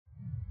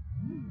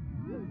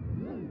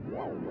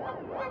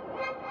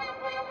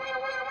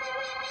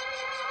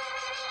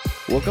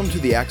Welcome to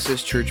the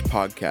Access Church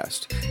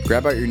podcast.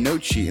 Grab out your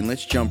note sheet and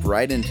let's jump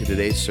right into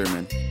today's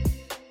sermon.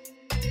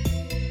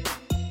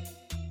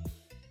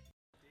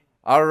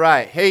 All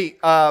right. Hey,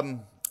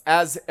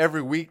 as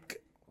every week,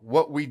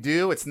 what we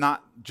do, it's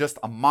not just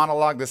a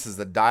monologue. This is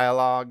a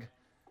dialogue,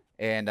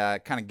 and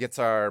kind of gets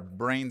our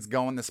brains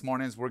going this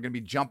morning. As we're going to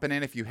be jumping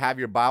in. If you have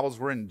your Bibles,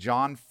 we're in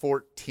John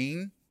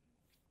 14.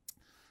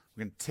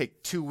 We're going to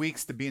take 2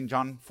 weeks to be in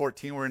John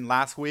 14. We're in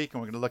last week,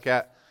 and we're going to look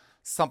at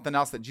something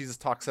else that Jesus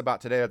talks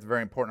about today that's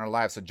very important in our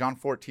lives. So John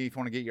 14, if you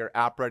want to get your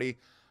app ready.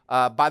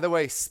 By the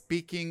way,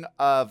 speaking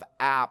of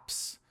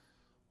apps,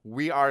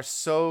 we are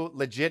so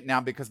legit now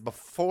because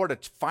before, to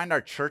find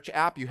our church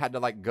app, you had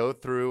to go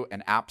through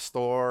an app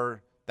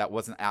store that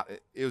wasn't app.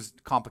 It was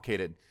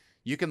complicated.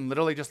 You can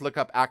literally just look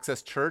up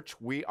Access Church.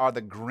 We are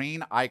the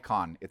green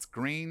icon. It's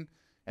green,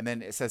 and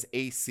then it says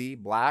AC,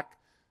 black.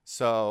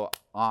 So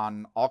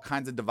on all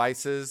kinds of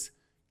devices,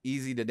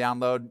 easy to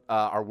download.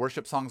 Our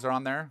worship songs are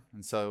on there,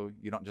 and so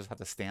you don't just have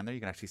to stand there.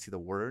 You can actually see the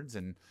words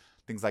and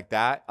things like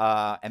that.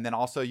 And then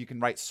also you can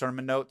write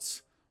sermon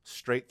notes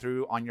straight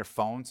through on your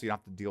phone, so you don't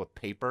have to deal with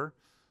paper,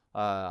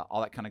 all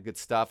that kind of good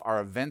stuff.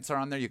 Our events are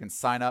on there. You can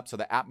sign up, so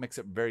the app makes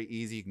it very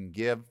easy. You can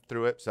give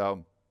through it,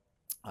 so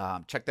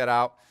check that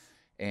out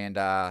and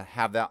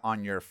have that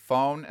on your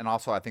phone. And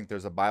also I think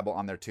there's a Bible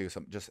on there too,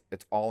 so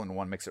it's all in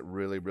one, makes it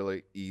really,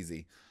 really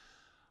easy.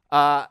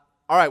 All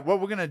right,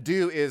 what we're going to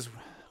do is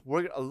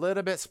we're a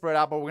little bit spread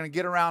out, but we're going to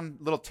get around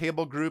little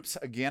table groups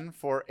again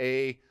for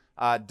a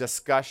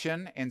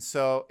discussion. And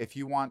so if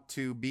you want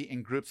to be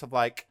in groups of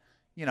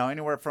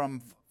anywhere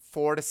from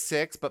 4 to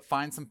 6, but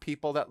find some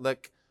people that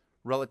look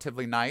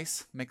relatively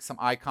nice, make some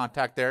eye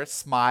contact there,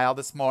 smile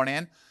this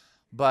morning.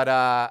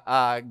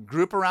 But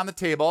group around the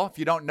table. If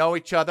you don't know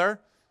each other,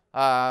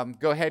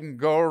 go ahead and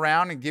go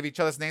around and give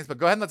each other's names. But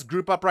go ahead and let's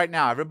group up right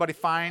now. Everybody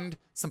find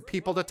some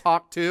people to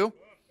talk to.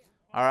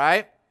 All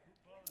right?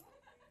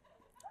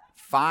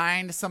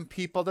 Find some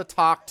people to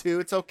talk to.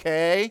 It's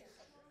okay.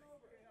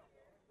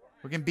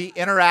 We can be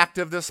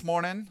interactive this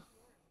morning.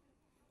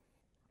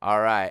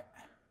 All right.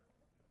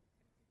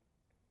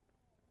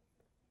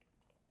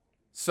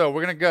 So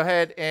we're going to go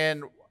ahead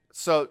and,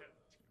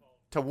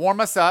 to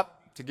warm us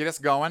up, to get us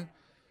going,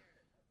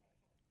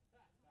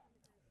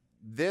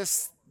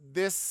 this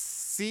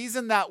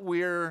season that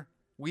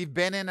we've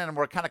been in and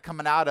we're kind of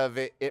coming out of,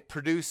 it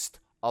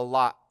produced a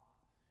lot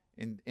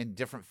in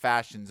different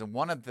fashions. And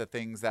one of the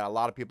things that a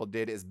lot of people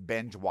did is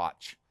binge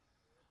watch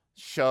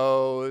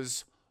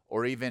shows,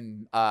 or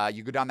even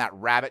you go down that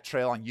rabbit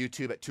trail on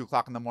YouTube at 2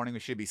 o'clock in the morning. We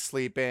should be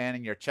sleeping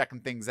and you're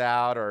checking things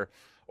out,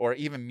 or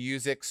even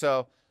music.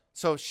 So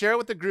share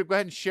with the group. Go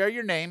ahead and share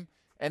your name.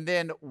 And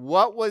then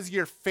what was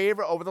your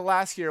favorite over the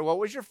last year? What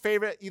was your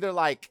favorite, either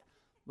like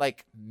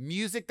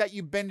music that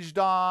you binged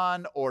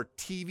on, or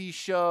TV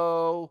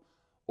show,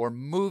 or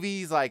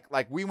movies? Like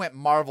we went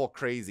Marvel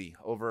crazy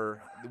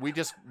over. We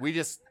just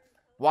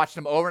watched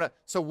them over and over.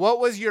 So what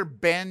was your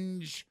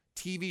binge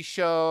TV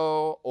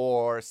show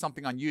or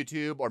something on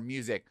YouTube or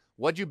music?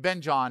 What'd you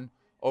binge on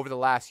over the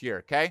last year?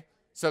 Okay.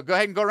 So go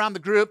ahead and go around the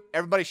group.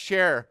 Everybody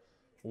share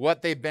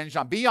what they binged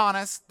on. Be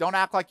honest. Don't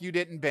act like you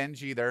didn't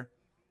binge either.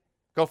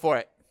 Go for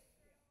it.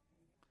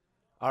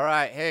 All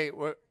right. Hey,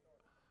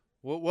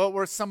 what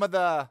were some of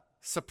the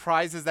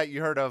surprises that you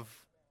heard of,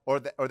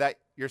 or that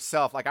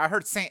yourself? Like I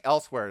heard Saint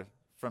Elsewhere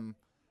from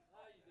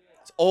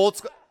old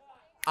school.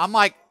 I'm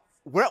like,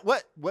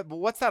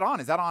 what's that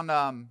on? Is that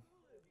on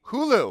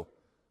Hulu?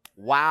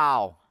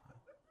 Wow.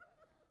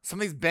 Some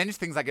of these binge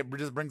things, it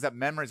just brings up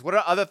memories. What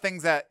are other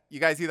things that you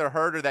guys either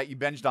heard or that you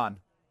binged on?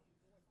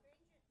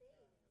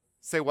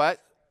 Say what?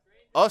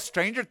 Oh,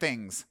 Stranger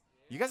Things.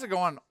 You guys are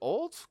going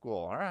old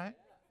school. All right.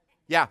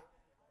 Yeah.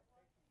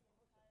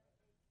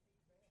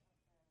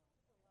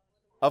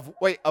 Of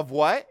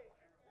what?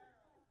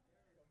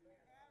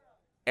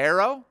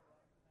 Arrow?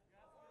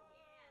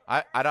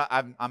 I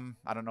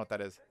don't know what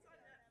that is.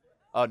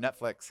 Oh,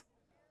 Netflix.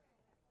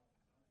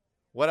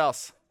 What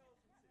else?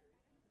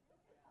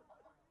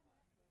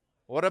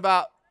 What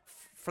about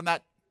from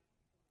that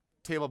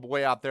table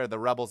way out there, the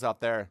rebels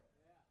out there,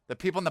 the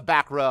people in the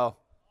back row?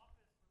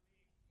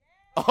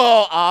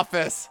 Oh,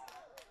 Office.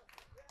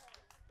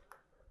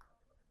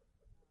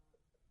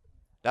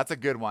 That's a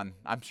good one.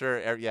 I'm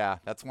sure, yeah,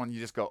 that's one you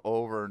just go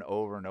over and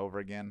over and over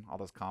again, all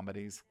those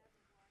comedies.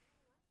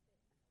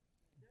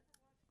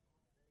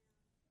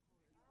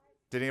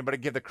 Did anybody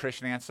give the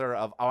Christian answer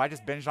of, I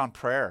just binged on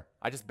prayer.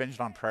 I just binged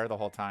on prayer the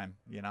whole time,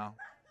 Yeah.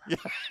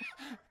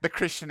 The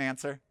Christian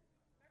answer.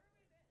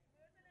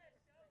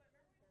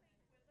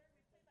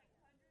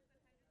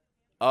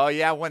 Oh,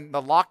 yeah, when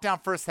the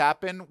lockdown first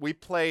happened, we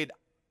played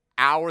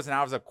hours and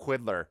hours of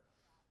Quiddler.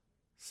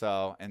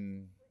 So,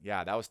 and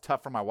yeah, that was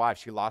tough for my wife.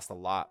 She lost a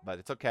lot, but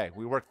it's okay.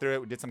 We worked through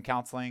it. We did some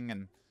counseling,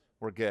 and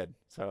we're good.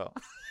 So,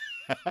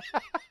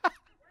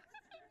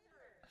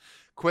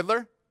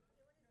 Quiddler?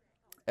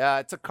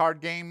 It's a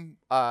card game.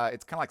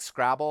 It's kind of like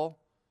Scrabble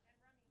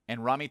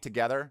and Rummy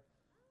together.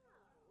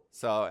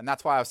 So, and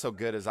that's why I was so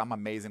good, is I'm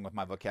amazing with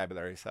my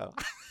vocabulary. So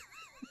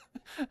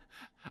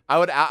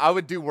I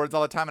would do words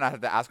all the time, and I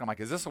had to ask them,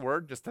 like, is this a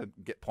word? Just to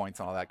get points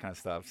and all that kind of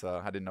stuff.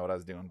 So I didn't know what I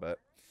was doing, but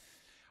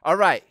all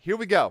right, here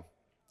we go.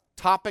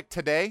 Topic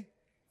today.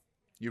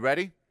 You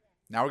ready?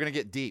 Now we're going to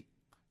get deep.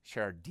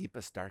 Share our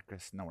deepest,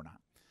 darkest. No, we're not.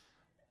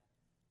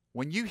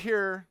 When you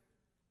hear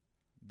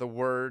the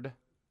word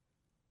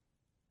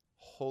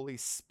Holy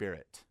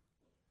Spirit,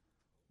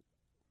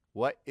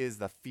 what is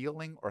the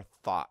feeling or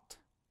thought?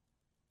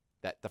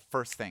 That the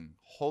first thing,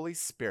 Holy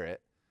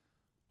Spirit,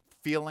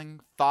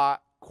 feeling,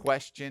 thought,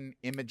 question,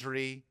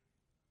 imagery.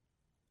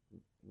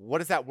 What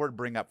does that word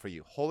bring up for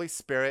you? Holy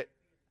Spirit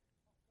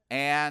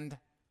and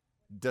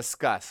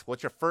discuss.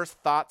 What's your first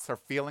thoughts or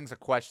feelings or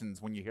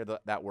questions when you hear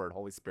that word,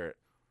 Holy Spirit,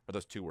 or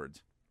those two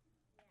words?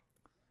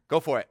 Go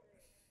for it.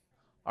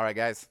 All right,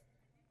 guys.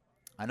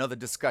 I know the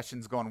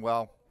discussion's going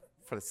well.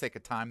 For the sake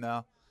of time,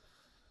 though,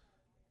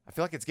 I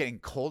feel like it's getting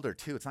colder,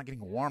 too. It's not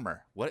getting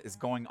warmer. What is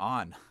going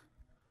on?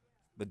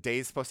 The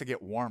day's supposed to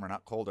get warmer,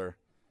 not colder.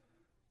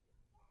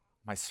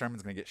 My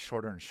sermon's going to get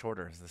shorter and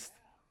shorter.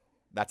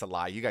 That's a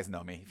lie. You guys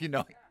know me. If you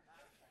know me,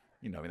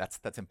 you know me.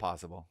 That's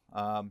impossible.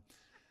 All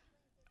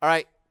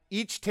right.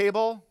 Each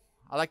table,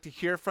 I'd like to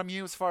hear from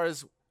you as far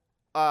as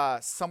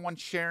someone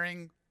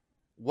sharing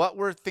what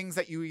were things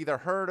that you either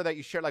heard or that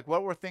you shared. Like,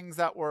 what were things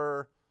that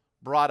were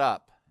brought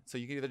up? So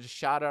you can either just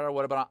shout out or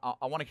whatever.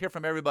 I want to hear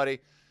from everybody.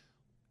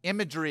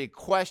 Imagery,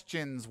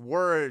 questions,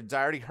 words.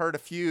 I already heard a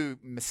few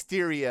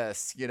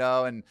mysterious,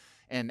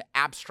 and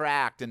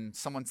abstract. And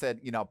someone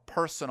said,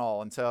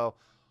 personal. And so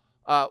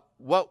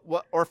what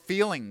or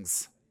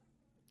feelings.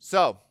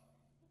 So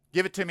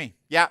give it to me.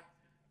 Yeah.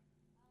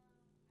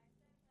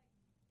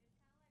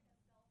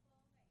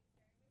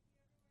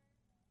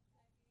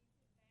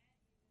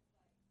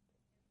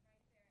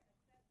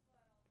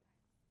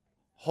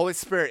 Holy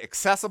Spirit,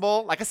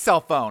 accessible like a cell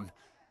phone.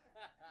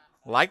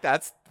 Like that.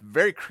 That's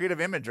very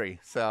creative imagery.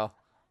 So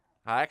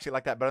I actually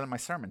like that better than my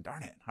sermon.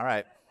 Darn it. All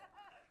right.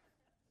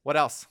 What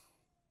else?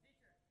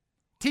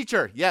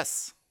 Teacher,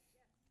 yes.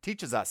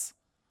 Teaches us.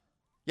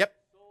 Yep.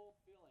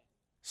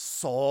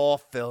 Soul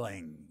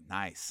filling.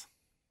 Nice.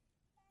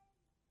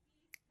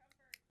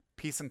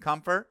 Peace and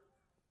comfort.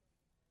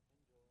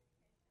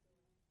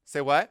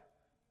 Say what?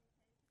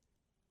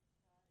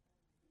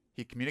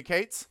 He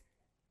communicates.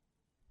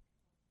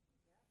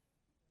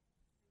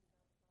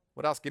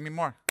 What else? Give me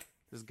more.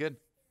 This is good.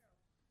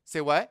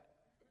 Say what?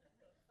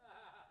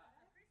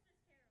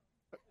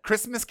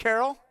 Christmas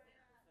Carol?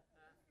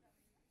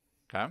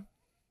 Okay.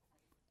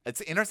 It's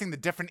interesting the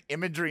different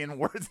imagery and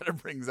words that it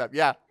brings up.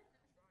 Yeah.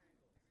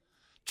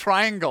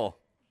 Triangle.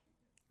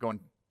 Going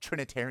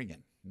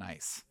Trinitarian.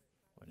 Nice.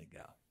 Way to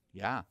go.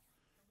 Yeah.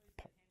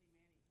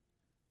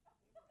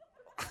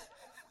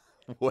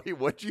 Wait,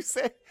 what'd you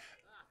say?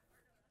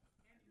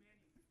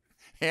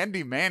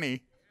 Handy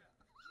Manny.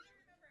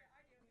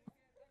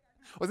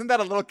 Wasn't that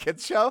a little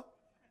kids show?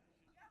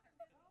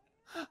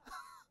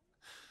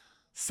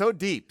 So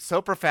deep,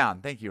 so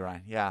profound. Thank you,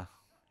 Ryan. Yeah.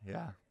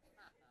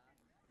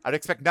 I'd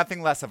expect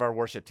nothing less of our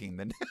worship team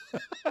than.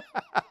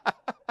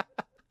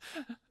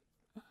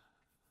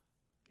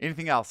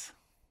 Anything else?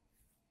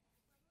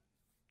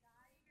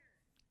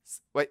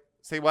 Wait,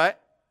 say what?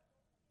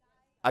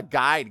 A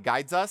guide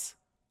guides us?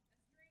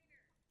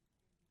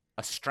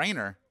 A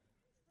strainer?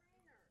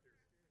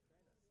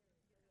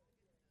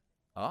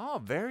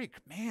 Oh,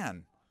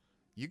 man.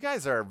 You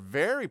guys are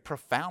very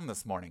profound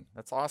this morning.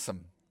 That's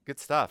awesome. Good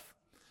stuff.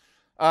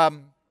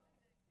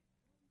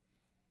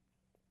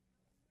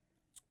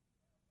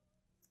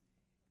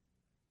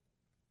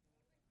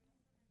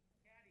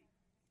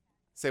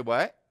 Say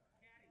what?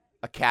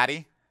 A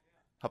caddy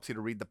helps you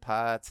to read the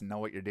putts and know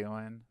what you're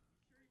doing.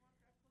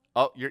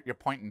 Oh, you're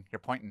pointing. You're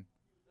pointing.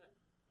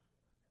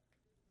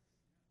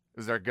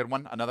 Is there a good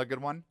one? Another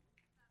good one?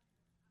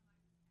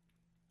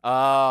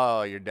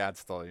 Oh, your dad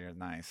stole yours.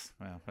 Nice.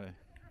 Well,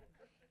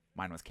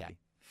 mine was caddy.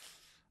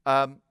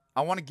 I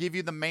want to give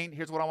you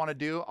here's what I want to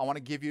do. I want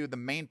to give you the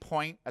main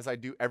point as I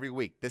do every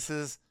week. This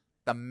is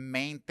the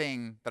main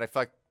thing that I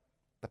feel like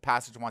the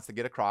passage wants to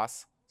get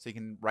across. So you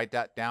can write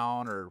that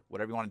down or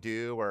whatever you want to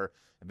do, or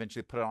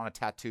eventually put it on a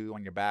tattoo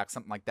on your back,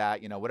 something like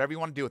that. Whatever you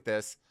want to do with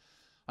this.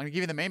 I'm going to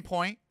give you the main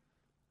point.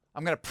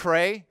 I'm going to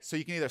pray so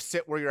you can either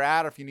sit where you're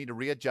at or if you need to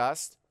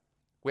readjust.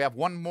 We have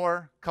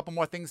couple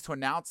more things to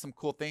announce, some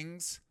cool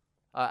things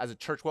as a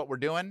church, what we're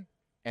doing.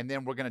 And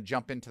then we're going to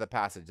jump into the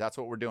passage. That's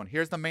what we're doing.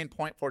 Here's the main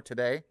point for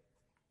today.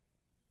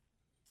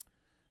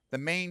 The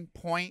main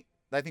point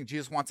that I think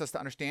Jesus wants us to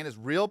understand is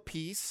real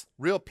peace,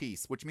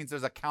 which means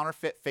there's a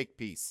counterfeit fake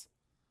peace.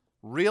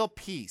 Real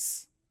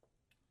peace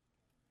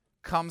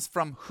comes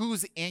from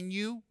who's in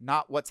you,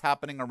 not what's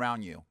happening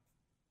around you.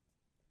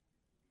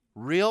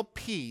 Real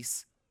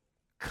peace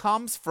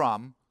comes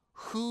from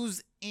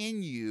who's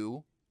in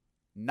you,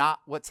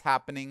 not what's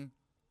happening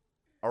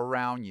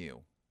around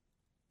you.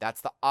 That's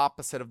the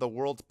opposite of the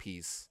world's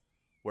peace,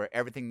 where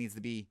everything needs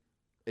to be,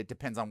 it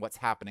depends on what's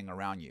happening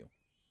around you.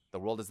 The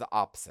world is the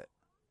opposite.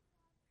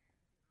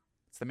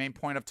 It's the main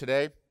point of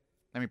today.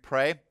 Let me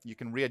pray. You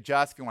can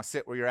readjust if you want to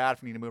sit where you're at,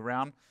 if you need to move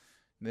around.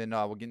 And then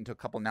we'll get into a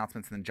couple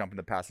announcements and then jump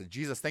into the passage.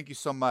 Jesus, thank you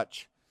so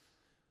much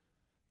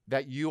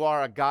that you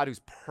are a God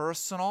who's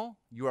personal.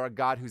 You are a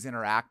God who's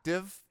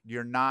interactive.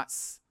 You're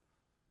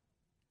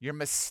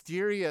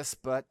mysterious,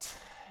 but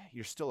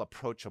you're still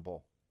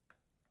approachable.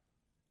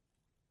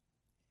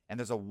 And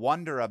there's a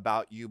wonder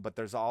about you, but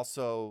there's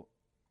also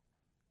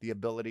the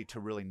ability to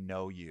really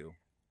know you.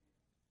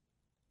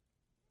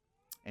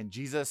 And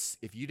Jesus,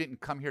 if you didn't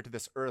come here to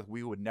this earth,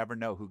 we would never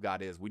know who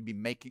God is. We'd be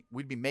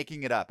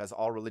making it up, as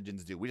all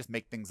religions do. We just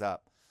make things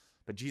up.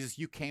 But Jesus,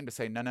 you came to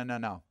say,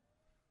 no.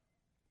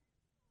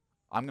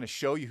 I'm going to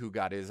show you who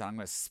God is, and I'm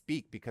going to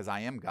speak because I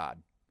am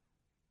God,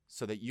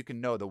 so that you can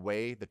know the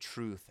way, the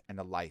truth, and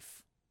the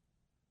life.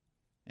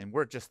 And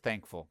we're just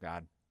thankful,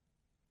 God.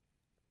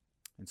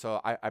 And so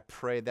I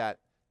pray that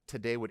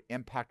today would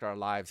impact our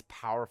lives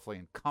powerfully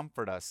and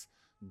comfort us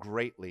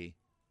greatly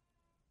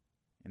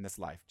in this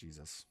life,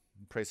 Jesus.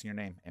 We praise in your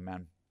name.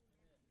 Amen.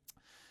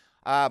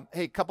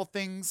 Hey, a couple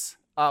things.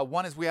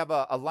 One is we have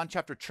a lunch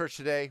after church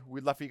today.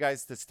 We'd love for you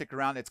guys to stick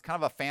around. It's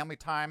kind of a family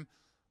time,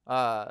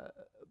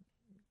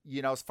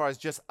 as far as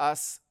just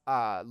us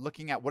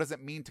looking at what does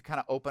it mean to kind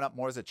of open up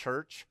more as a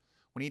church.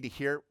 We need to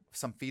hear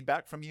some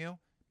feedback from you,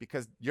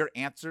 because your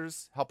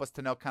answers help us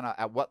to know kind of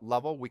at what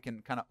level we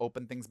can kind of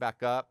open things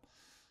back up.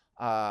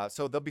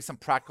 So there'll be some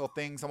practical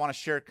things. I want to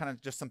share kind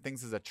of just some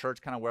things as a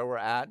church, kind of where we're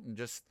at and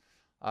just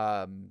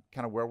kind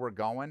of where we're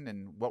going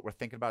and what we're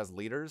thinking about as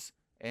leaders,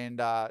 and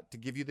to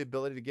give you the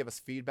ability to give us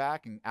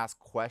feedback and ask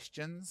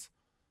questions,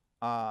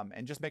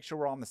 and just make sure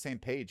we're all on the same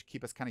page,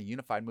 keep us kind of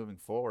unified moving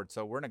forward.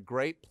 So we're in a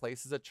great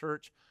place as a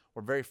church.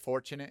 We're very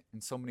fortunate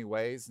in so many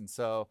ways. And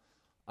so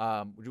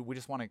we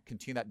just want to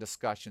continue that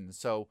discussion.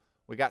 So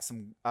we got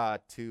some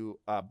to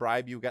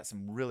bribe you. We got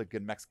some really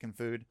good Mexican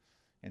food.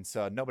 And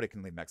so nobody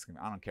can leave Mexican.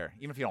 I don't care.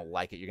 Even if you don't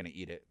like it, you're going to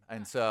eat it.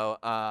 And so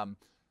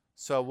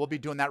so we'll be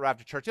doing that right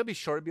after church. It'll be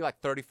short. It'll be like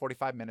 30,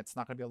 45 minutes. It's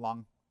not going to be a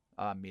long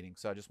meeting.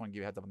 So I just want to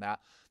give you a heads up on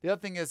that. The other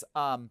thing is,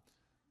 one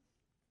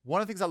of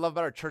the things I love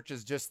about our church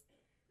is just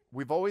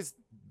we've always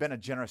been a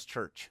generous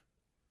church.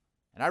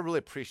 And I really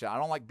appreciate it. I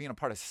don't like being a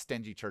part of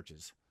stingy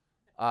churches.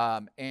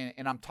 And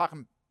I'm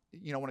talking,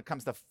 when it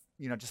comes to,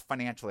 just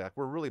financially, like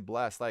we're really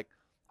blessed. Like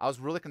I was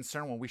really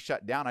concerned when we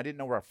shut down. I didn't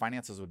know where our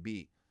finances would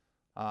be.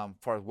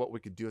 For what we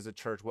could do as a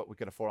church, what we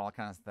could afford, all that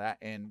kind of that.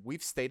 And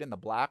we've stayed in the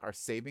black. Our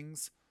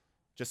savings,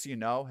 just so you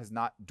know, has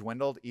not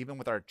dwindled, even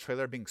with our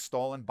trailer being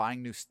stolen,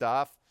 buying new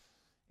stuff.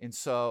 And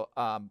so,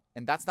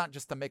 and that's not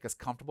just to make us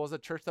comfortable as a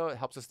church, though. It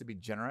helps us to be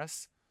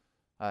generous,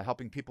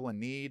 helping people in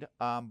need,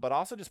 but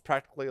also just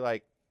practically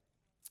like,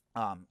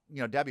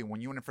 Debbie,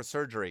 when you went in for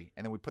surgery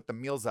and then we put the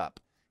meals up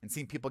and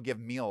seeing people give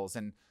meals.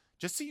 And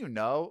just so you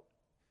know,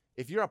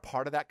 if you're a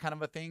part of that kind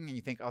of a thing and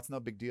you think, oh, it's no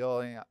big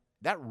deal,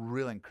 that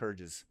really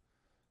encourages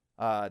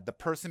the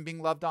person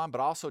being loved on, but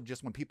also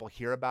just when people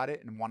hear about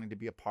it and wanting to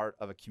be a part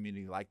of a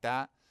community like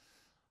that.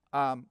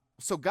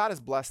 So God has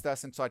blessed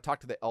us. And so I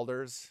talked to the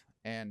elders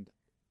and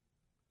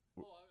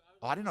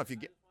I didn't know if you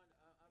get,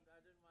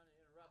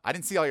 I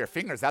didn't see all your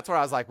fingers. That's where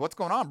I was like, what's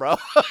going on, bro?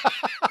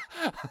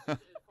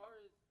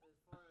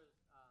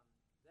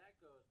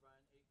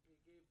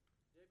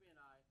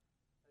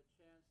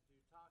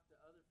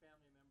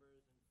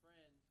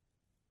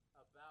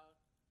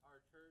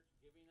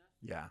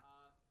 Yeah.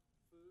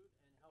 Food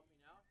and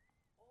helping out.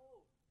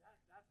 Oh,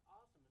 that's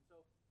awesome. And so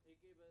it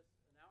gave us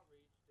an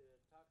outreach to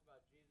talk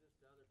about Jesus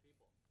to other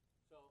people.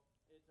 So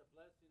it's a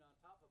blessing on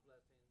top of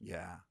blessings.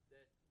 Yeah.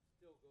 That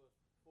still goes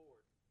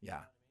forward.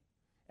 Yeah.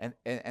 You know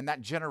what I mean? And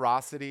that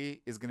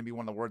generosity is going to be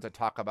one of the words I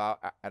talk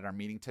about at our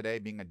meeting today,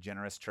 being a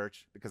generous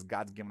church, because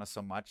God's given us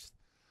so much.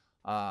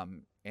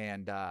 And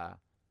so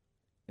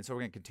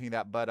we're going to continue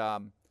that. But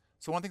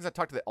so one of the things I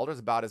talked to the elders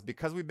about is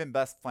because we've been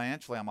blessed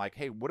financially, I'm like,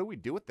 hey, what do we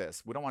do with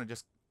this? We don't want to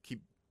just keep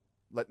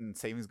letting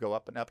savings go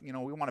up and up. We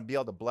want to be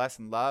able to bless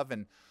and love.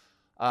 And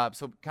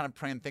so kind of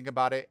pray and think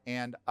about it.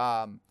 And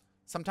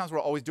sometimes we're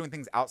always doing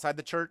things outside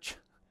the church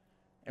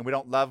and we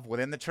don't love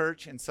within the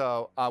church. And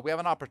so we have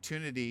an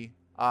opportunity,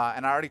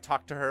 and I already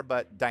talked to her,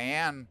 but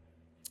Diane,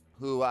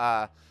 who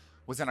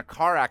was in a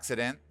car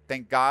accident,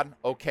 thank God,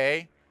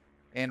 okay,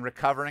 and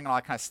recovering and all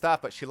that kind of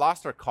stuff, but she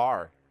lost her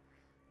car.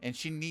 And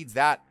she needs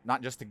that,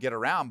 not just to get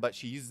around, but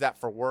she uses that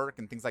for work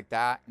and things like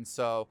that. And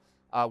so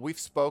we've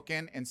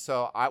spoken. And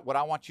so what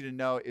I want you to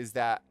know is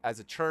that as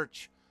a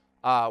church,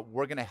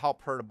 we're going to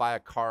help her to buy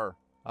a car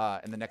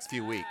in the next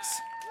few weeks.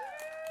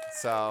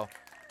 So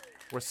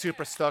we're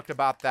super stoked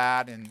about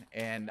that.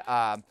 And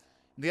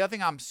the other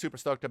thing I'm super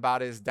stoked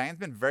about is Diane's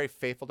been very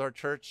faithful to our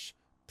church,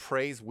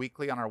 prays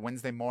weekly on our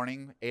Wednesday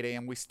morning, 8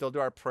 a.m. We still do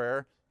our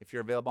prayer. If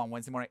you're available on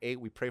Wednesday morning, 8,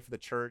 we pray for the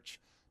church.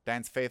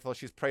 Diane's faithful.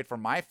 She's prayed for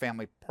my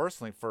family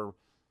personally for,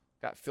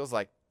 God, feels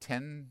like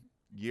 10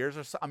 years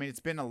or so. I mean, it's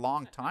been a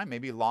long time,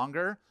 maybe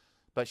longer,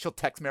 but she'll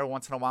text me every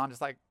once in a while,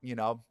 just like,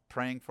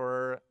 praying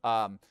for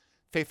her,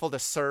 faithful to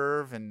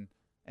serve and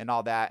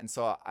all that. And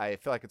so I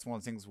feel like it's one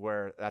of those things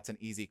where that's an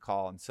easy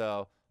call. And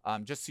so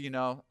just so you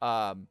know,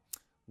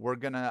 we're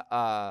going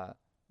to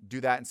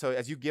do that. And so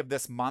as you give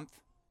this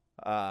month,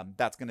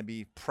 that's going to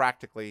be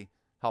practically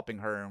helping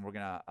her, and we're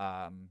going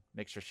to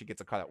make sure she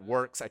gets a car that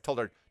works. I told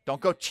her,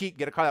 don't go cheap,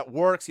 get a car that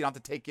works, you don't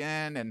have to take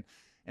in,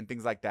 and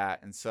things like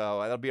that. And so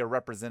that'll be a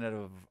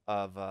representative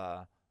of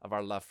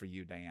our love for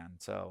you, Diane.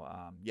 So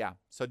yeah,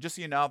 so just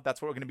so you know,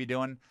 that's what we're going to be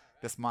doing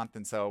this month,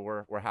 and so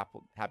we're happy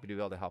to be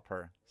able to help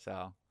her.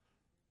 So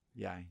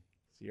yeah,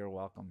 so you're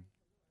welcome.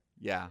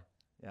 Yeah,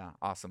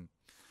 awesome.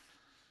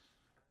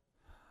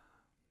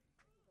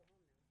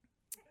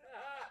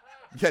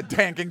 Yeah,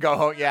 Dan can go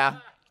home. Yeah,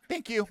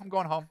 thank you. I'm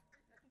going home.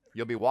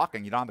 You'll be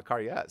walking. You don't have the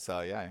car yet,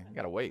 so yeah, you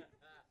gotta wait.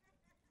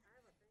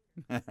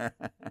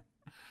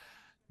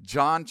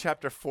 John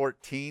chapter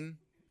 14.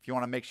 If you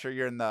want to make sure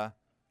you're in there.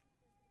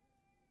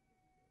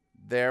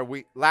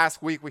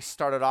 Last week we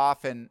started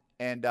off and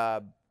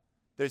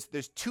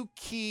there's two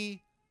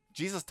key.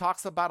 Jesus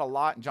talks about a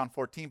lot in John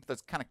 14, but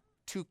there's kind of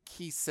two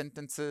key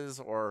sentences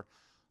or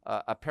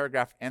a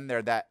paragraph in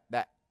there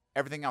that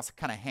everything else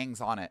kind of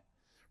hangs on it.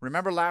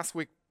 Remember last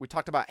week we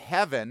talked about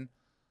heaven,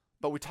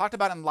 but we talked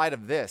about in light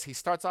of this. He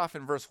starts off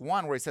in verse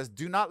 1 where he says,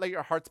 do not let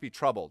your hearts be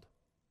troubled.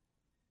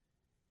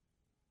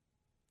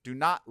 Do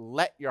not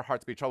let your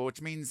hearts be troubled,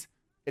 which means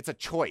it's a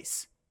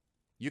choice.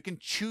 You can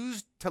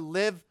choose to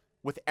live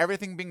with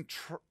everything being,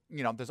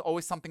 there's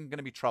always something going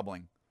to be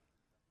troubling.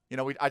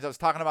 I was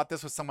talking about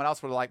this with someone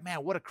else. We're like,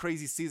 man, what a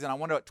crazy season. I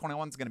wonder what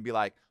 21 is going to be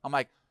like. I'm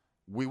like,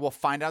 we will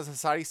find out as a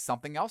society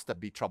something else to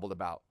be troubled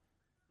about.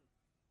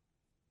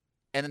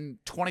 And in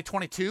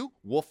 2022,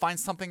 we'll find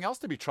something else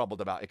to be troubled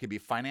about. It could be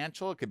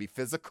financial. It could be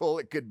physical.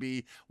 It could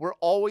be,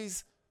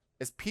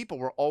 as people,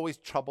 we're always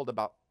troubled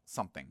about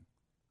something.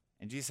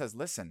 And Jesus says,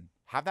 listen,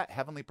 have that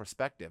heavenly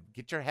perspective.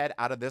 Get your head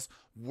out of this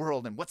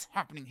world and what's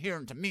happening here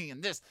and to me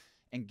and this,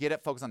 and get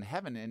it focused on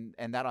heaven.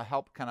 And that'll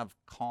help kind of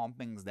calm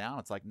things down.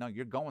 It's like, no,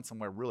 you're going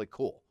somewhere really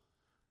cool.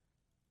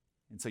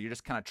 And so you're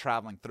just kind of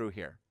traveling through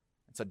here.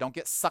 And so don't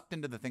get sucked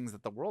into the things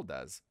that the world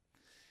does.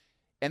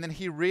 And then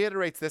he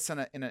reiterates this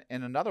in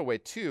another way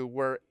too,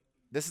 where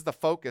this is the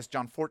focus,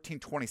 John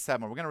 14:27.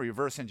 We're going to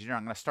reverse engineer.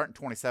 I'm going to start in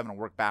 27 and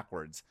work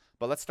backwards.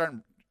 But let's start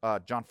in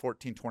John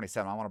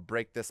 14:27. I want to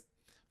break this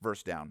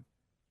verse down.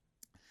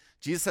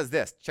 Jesus says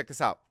this, check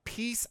this out.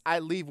 Peace I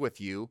leave with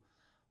you,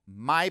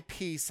 my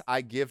peace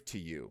I give to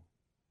you.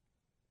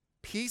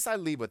 Peace I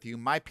leave with you,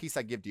 my peace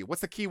I give to you.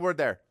 What's the key word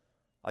there?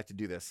 I like to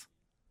do this.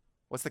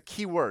 What's the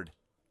key word?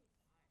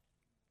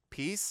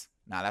 Peace?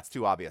 Nah, that's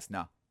too obvious.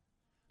 No.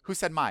 Who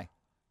said my?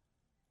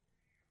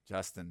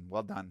 Justin.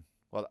 Well done.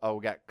 Well,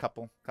 we got a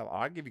couple.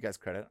 I'll give you guys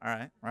credit. All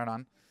right, right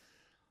on.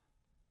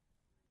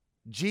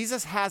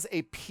 Jesus has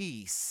a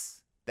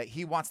peace that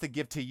he wants to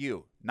give to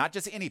you. Not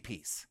just any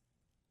peace,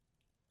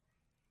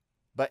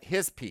 but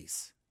his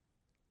peace.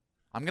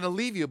 I'm going to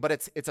leave you, but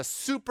it's a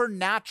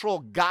supernatural,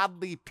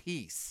 godly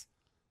peace.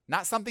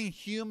 Not something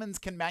humans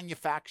can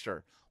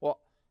manufacture. Well,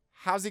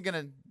 how's he going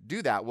to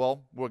do that?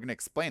 Well, we're going to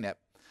explain it.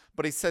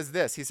 But he says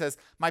this. He says,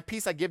 my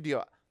peace I give to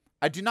you.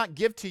 I do not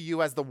give to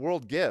you as the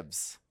world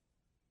gives.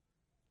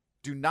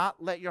 Do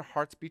not let your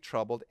hearts be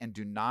troubled and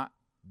do not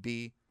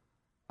be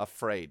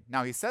afraid.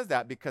 Now, he says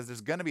that because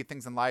there's going to be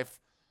things in life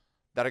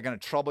that are going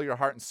to trouble your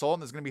heart and soul,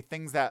 and there's going to be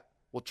things that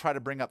will try to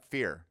bring up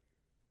fear.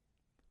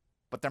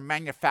 But they're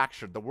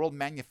manufactured. The world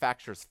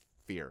manufactures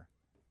fear. And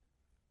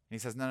he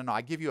says, no,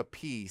 I give you a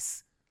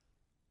peace,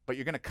 but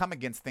you're going to come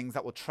against things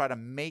that will try to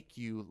make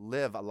you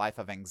live a life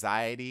of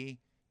anxiety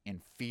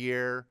and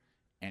fear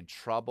and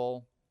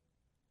trouble.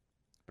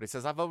 But he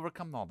says, I've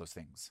overcome all those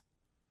things.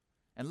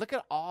 And look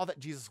at all that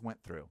Jesus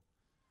went through.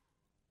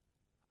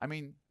 I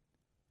mean,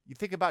 you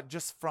think about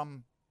just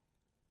from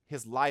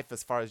his life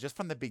as far as just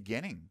from the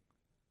beginning,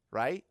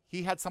 right?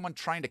 He had someone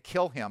trying to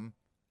kill him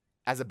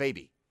as a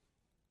baby.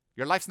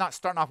 Your life's not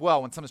starting off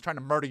well when someone's trying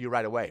to murder you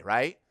right away,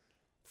 right?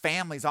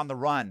 Family's on the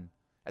run.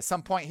 At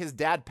some point, his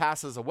dad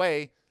passes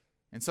away,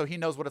 and so he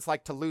knows what it's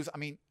like to lose. I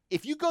mean,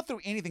 if you go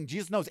through anything,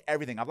 Jesus knows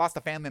everything. I've lost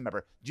a family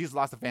member. Jesus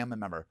lost a family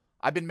member.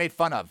 I've been made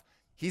fun of.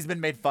 He's been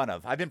made fun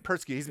of. I've been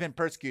persecuted. He's been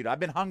persecuted. I've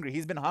been hungry.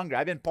 He's been hungry.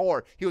 I've been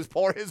poor. He was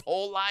poor his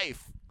whole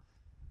life.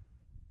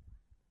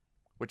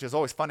 Which is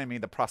always funny to me,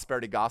 the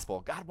prosperity gospel.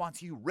 God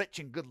wants you rich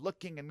and good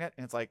looking. And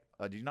it's like,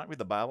 did you not read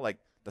the Bible? Like,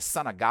 the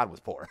Son of God was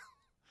poor.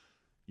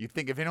 You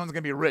think if anyone's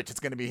going to be rich, it's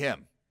going to be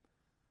him.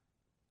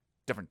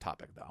 Different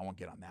topic, though. I won't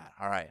get on that.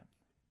 All right.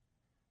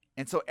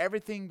 And so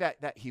everything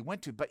that he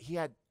went to, but he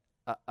had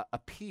a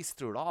peace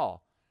through it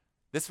all.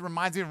 This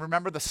reminds me,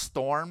 remember the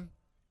storm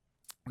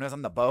when he was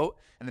on the boat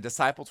and the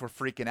disciples were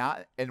freaking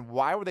out? And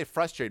why were they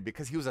frustrated?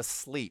 Because he was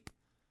asleep.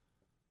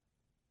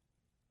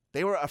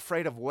 They were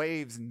afraid of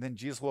waves, and then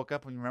Jesus woke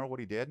up, and you remember what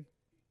he did?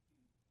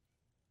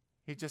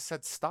 He just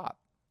said, stop.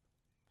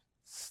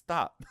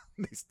 Stop.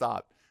 They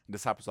stopped. And the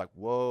disciples were like,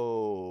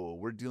 whoa,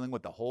 we're dealing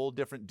with a whole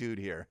different dude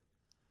here.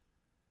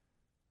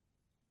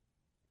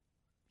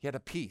 He had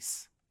a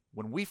peace.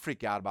 When we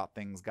freak out about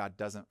things, God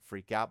doesn't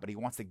freak out, but he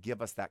wants to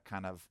give us that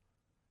kind of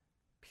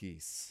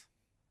peace.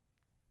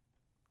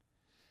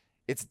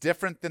 It's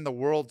different than the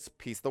world's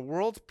peace. The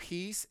world's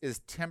peace is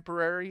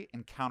temporary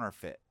and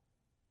counterfeit.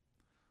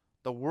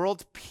 The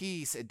world's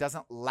peace, it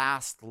doesn't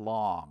last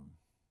long.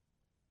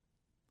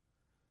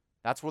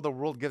 That's where the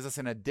world gives us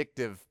an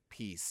addictive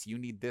peace. You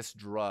need this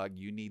drug.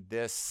 You need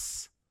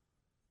this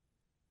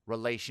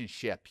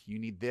relationship. You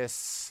need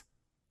this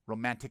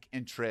romantic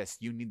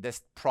interest. You need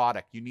this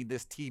product. You need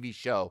this TV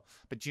show.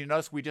 But you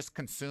notice we just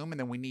consume and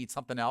then we need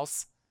something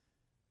else.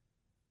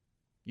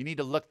 You need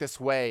to look this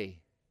way.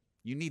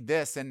 You need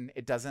this, and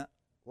it doesn't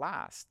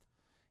last.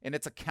 And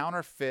it's a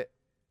counterfeit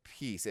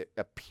peace. It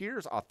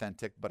appears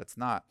authentic, but it's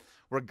not.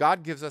 Where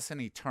God gives us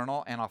an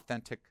eternal and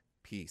authentic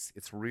peace.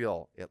 It's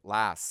real. It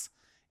lasts,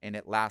 and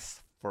it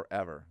lasts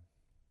forever.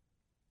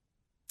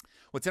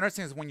 What's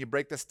interesting is when you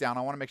break this down,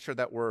 I want to make sure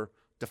that we're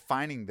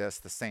defining this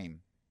the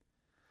same.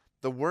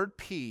 The word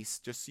peace,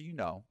 just so you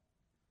know,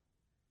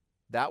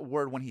 that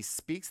word, when he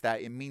speaks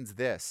that, it means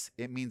this.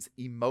 It means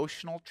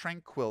emotional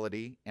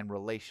tranquility and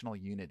relational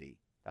unity.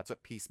 That's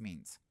what peace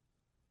means.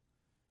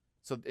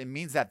 So it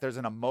means that there's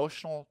an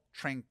emotional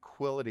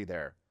tranquility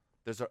there.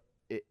 There's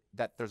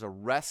a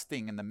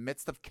resting in the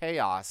midst of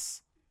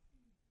chaos.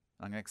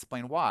 I'm going to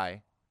explain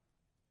why.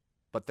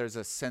 But there's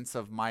a sense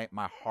of my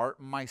heart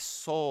and my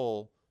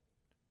soul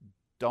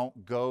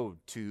don't go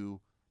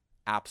to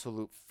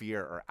absolute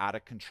fear or out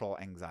of control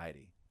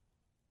anxiety.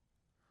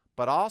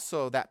 But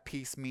also that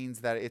peace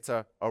means that it's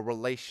a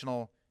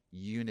relational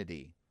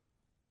unity.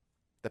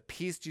 The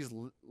peace Jesus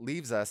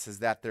leaves us is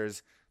that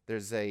there's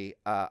a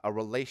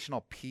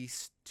relational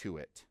peace to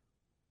it.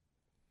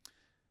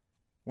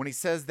 When he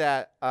says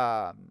that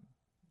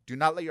do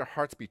not let your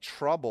hearts be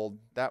troubled,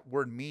 that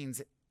word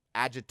means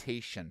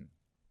agitation.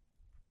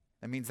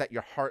 That means that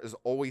your heart is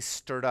always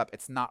stirred up.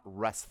 It's not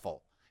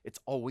restful. It's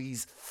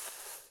always,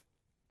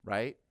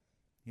 right?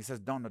 He says,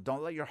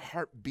 don't let your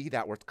heart be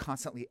that where it's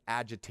constantly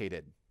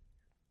agitated.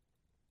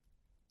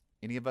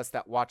 Any of us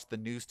that watch the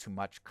news too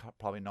much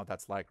probably know what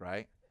that's like,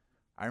 right?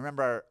 I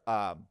remember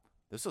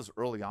this was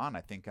early on,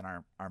 I think, in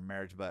our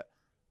marriage, but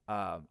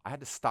I had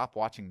to stop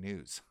watching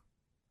news.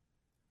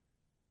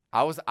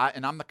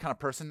 And I'm the kind of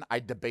person, I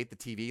debate the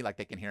TV like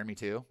they can hear me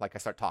too. Like I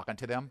start talking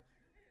to them.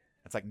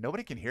 It's like,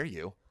 nobody can hear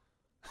you.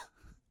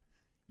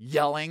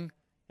 Yelling,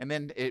 and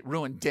then it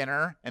ruined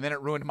dinner, and then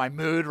it ruined my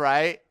mood,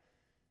 right?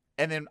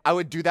 And then I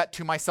would do that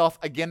to myself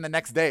again the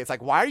next day. It's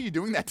like, why are you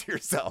doing that to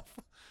yourself?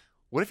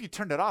 What if you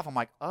turned it off? I'm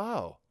like,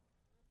 oh.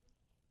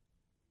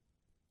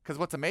 Because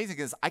what's amazing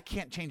is I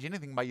can't change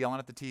anything by yelling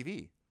at the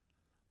TV.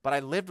 But I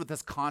lived with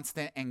this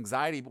constant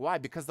anxiety. Why?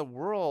 Because the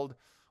world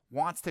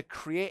wants to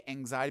create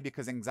anxiety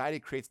because anxiety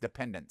creates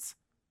dependence.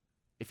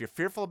 If you're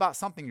fearful about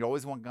something, you're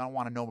always going to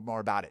want to know more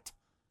about it.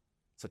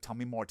 So tell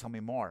me more, tell me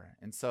more.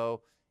 And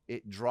so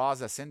it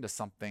draws us into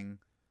something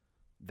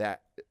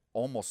that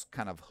almost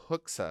kind of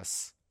hooks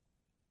us,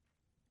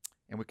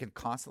 and we can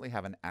constantly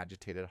have an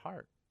agitated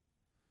heart.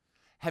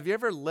 Have you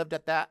ever lived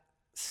at that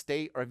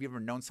state, or have you ever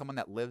known someone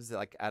that lives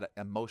like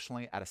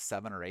emotionally at a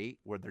 7 or 8,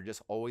 where they're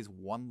just always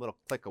one little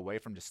click away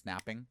from just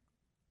snapping?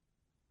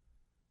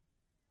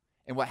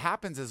 And what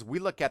happens is we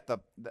look at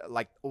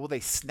they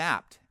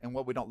snapped, and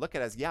what we don't look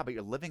at is, but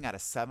you're living at a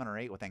 7 or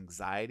 8 with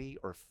anxiety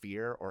or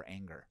fear or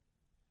anger.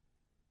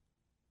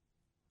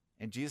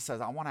 And Jesus says,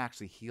 I want to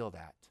actually heal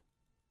that.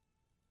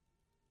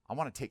 I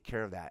want to take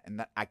care of that, and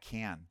that I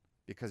can,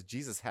 because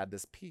Jesus had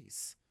this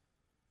peace.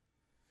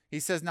 He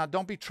says, now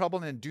don't be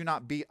troubled and do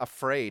not be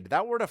afraid.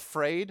 That word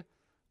afraid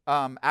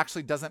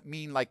actually doesn't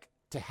mean like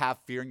to have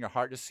fear in your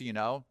heart, just so you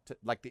know,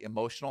 like the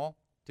emotional,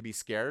 to be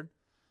scared.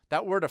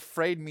 That word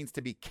afraid means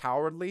to be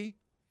cowardly,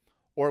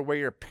 or where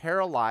you're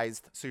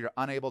paralyzed so you're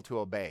unable to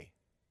obey.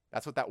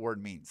 That's what that word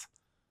means.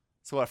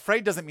 So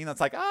afraid doesn't mean that's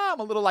like,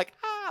 I'm a little like,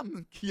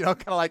 kind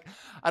of like,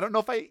 I don't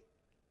know if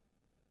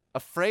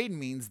afraid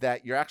means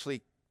that you're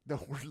actually, the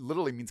word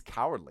literally means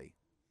cowardly.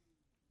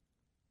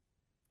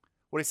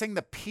 What he's saying,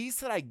 the peace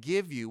that I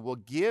give you will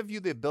give you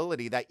the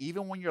ability that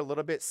even when you're a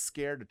little bit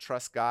scared to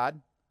trust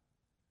God,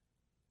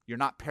 you're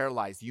not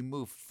paralyzed. You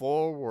move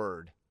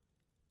forward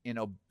in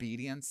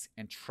obedience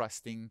and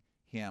trusting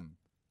him.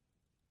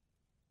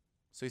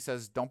 So he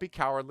says, don't be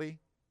cowardly.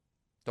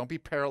 Don't be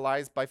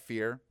paralyzed by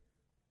fear.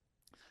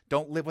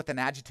 Don't live with an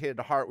agitated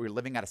heart where you're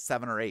living at a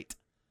 7 or 8.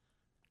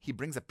 He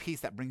brings a peace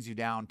that brings you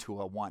down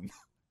to a 1.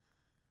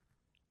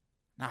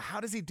 Now, how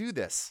does he do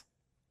this?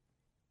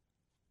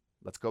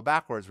 Let's go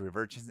backwards,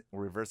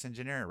 reverse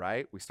engineer,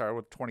 right? We started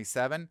with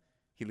 27.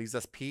 He leaves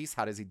us peace.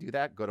 How does he do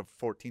that? Go to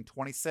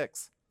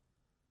 14:26.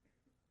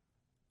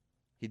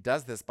 He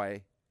does this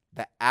by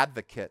the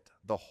advocate,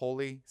 the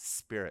Holy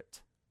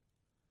Spirit,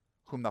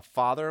 whom the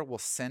Father will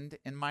send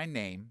in my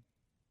name,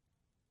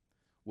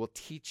 will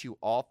teach you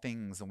all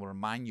things and will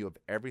remind you of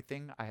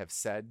everything I have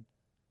said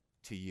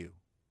to you.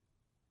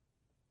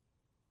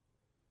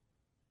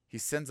 He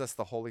sends us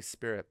the Holy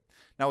Spirit.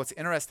 Now, what's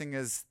interesting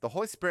is the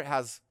Holy Spirit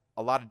has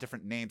a lot of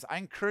different names. I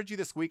encourage you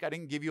this week, I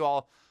didn't give you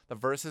all the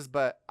verses,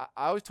 but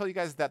I always tell you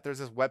guys that there's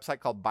this website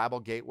called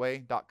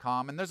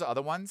BibleGateway.com, and there's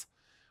other ones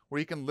where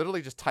you can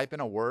literally just type in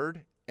a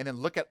word and then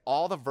look at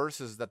all the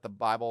verses that the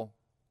Bible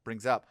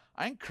brings up.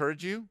 I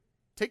encourage you,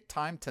 take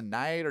time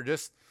tonight or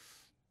just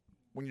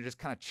when you're just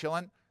kind of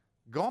chilling,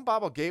 Go on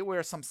Bible Gateway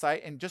or some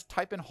site and just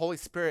type in Holy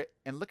Spirit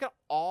and look at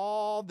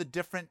all the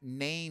different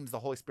names the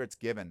Holy Spirit's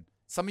given.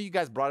 Some of you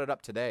guys brought it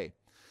up today.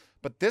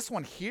 But this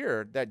one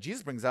here that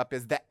Jesus brings up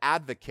is the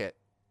advocate.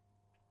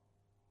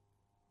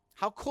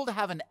 How cool to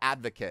have an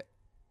advocate.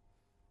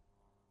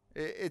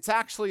 It's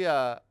actually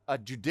a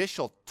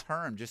judicial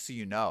term, just so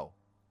you know.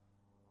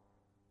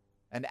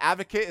 An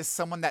advocate is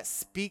someone that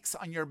speaks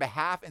on your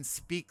behalf and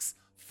speaks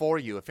for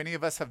you. If any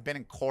of us have been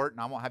in court, and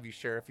I won't have you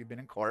share if you've been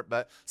in court,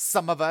 but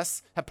some of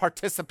us have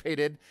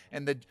participated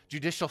in the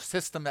judicial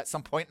system at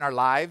some point in our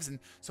lives, and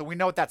so we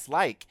know what that's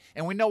like.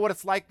 And we know what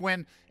it's like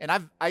when, and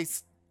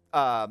I've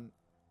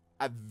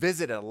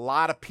visited a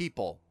lot of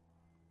people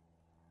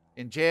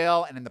in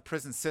jail and in the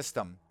prison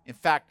system. In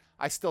fact,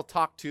 I still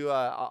talk to,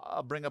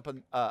 I'll bring up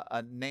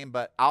a name,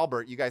 but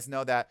Albert, you guys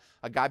know that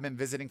a guy I've been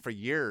visiting for a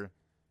year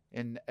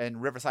in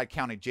Riverside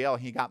County Jail.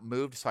 He got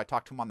moved, so I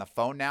talk to him on the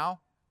phone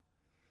now.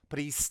 But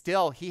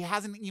he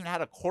hasn't even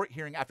had a court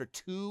hearing after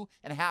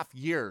 2.5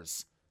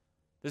 years.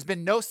 There's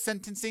been no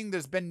sentencing.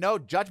 There's been no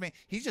judgment.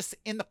 He's just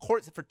in the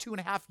courts for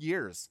 2.5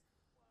 years.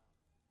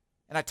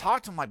 And I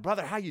talked to him like,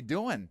 brother, how you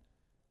doing?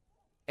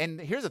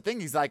 And here's the thing.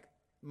 He's like,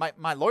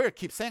 my lawyer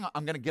keeps saying,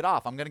 I'm going to get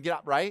off. I'm going to get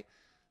out, right?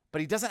 But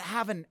he doesn't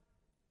have an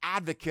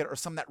advocate or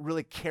someone that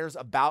really cares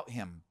about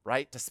him,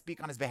 right? To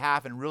speak on his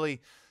behalf and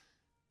really,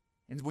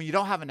 and when you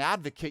don't have an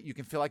advocate, you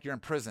can feel like you're in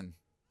prison.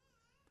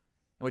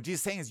 And what Jesus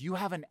is saying is you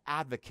have an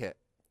advocate.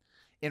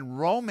 In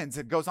Romans,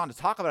 it goes on to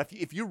talk about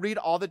if you read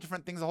all the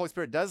different things the Holy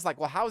Spirit does, like,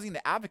 well, how is he an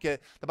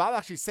advocate? The Bible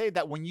actually says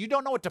that when you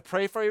don't know what to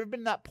pray for, you've ever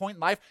been in that point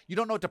in life, you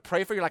don't know what to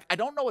pray for. You're like, I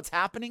don't know what's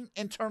happening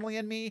internally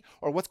in me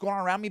or what's going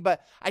on around me,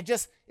 but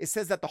it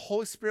says that the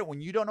Holy Spirit,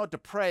 when you don't know what to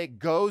pray,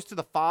 goes to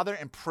the Father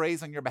and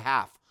prays on your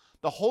behalf.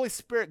 The Holy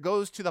Spirit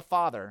goes to the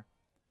Father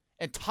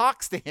and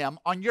talks to him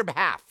on your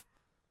behalf.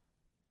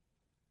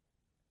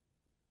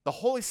 The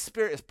Holy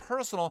Spirit is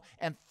personal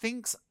and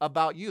thinks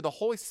about you. The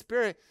Holy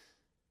Spirit,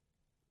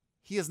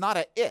 he is not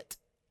it.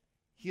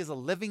 He is a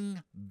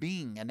living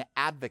being, an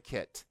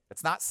advocate.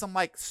 It's not some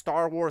like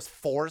Star Wars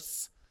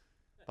force.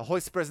 The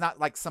Holy Spirit is not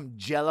like some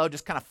jello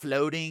just kind of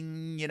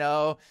floating,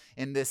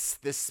 in this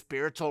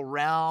spiritual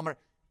realm.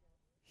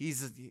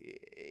 He's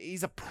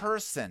a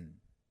person,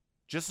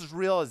 just as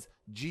real as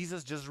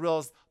Jesus, just as real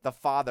as the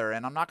Father.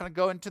 And I'm not going to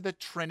go into the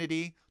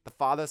Trinity, the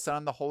Father, the Son,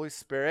 and the Holy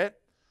Spirit.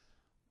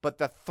 But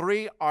the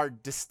three are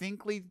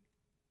distinctly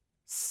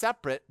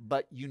separate,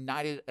 but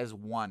united as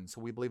one.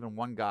 So we believe in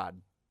one God.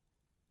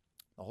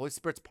 The Holy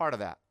Spirit's part of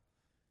that.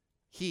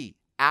 He,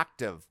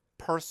 active,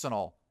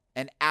 personal,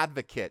 an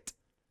advocate.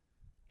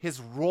 His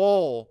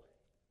role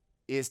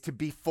is to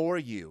be for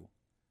you.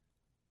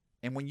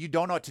 And when you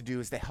don't know what to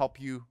do, is to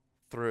help you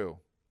through.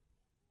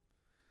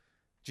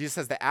 Jesus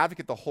says, the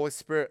advocate, the Holy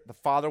Spirit, the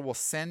Father will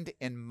send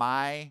in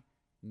my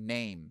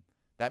name.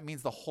 That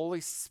means the Holy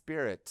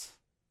Spirit,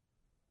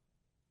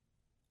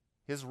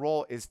 his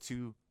role is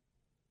to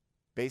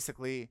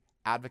basically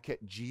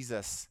advocate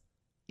Jesus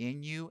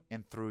in you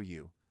and through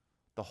you.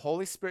 The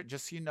Holy Spirit,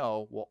 just so you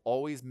know, will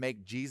always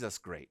make Jesus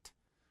great,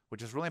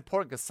 which is really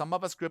important because some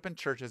of us grew up in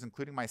churches,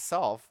 including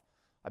myself.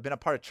 I've been a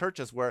part of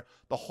churches where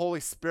the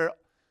Holy Spirit,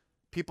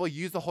 people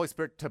use the Holy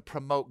Spirit to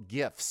promote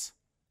gifts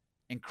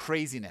and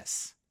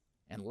craziness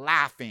and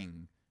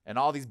laughing and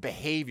all these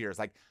behaviors.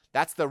 Like,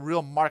 that's the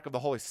real mark of the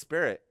Holy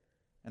Spirit.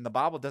 And the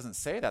Bible doesn't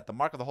say that. The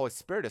mark of the Holy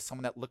Spirit is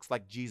someone that looks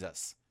like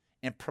Jesus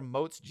and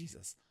promotes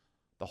Jesus.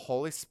 The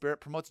Holy Spirit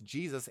promotes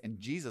Jesus,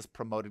 and Jesus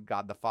promoted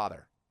God the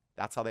Father.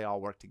 That's how they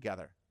all work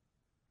together.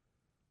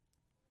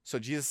 So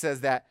Jesus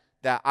says that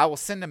I will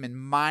send him in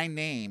my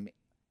name,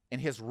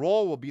 and his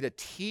role will be to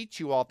teach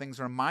you all things,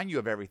 remind you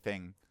of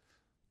everything.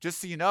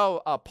 Just so you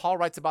know, Paul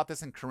writes about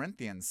this in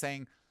Corinthians,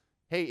 saying,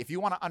 hey, if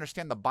you want to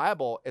understand the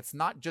Bible, it's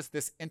not just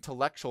this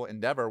intellectual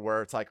endeavor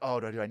where it's like,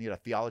 oh, do I need a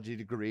theology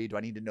degree? Do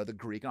I need to know the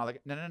Greek and all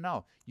that?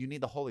 No. You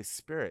need the Holy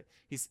Spirit.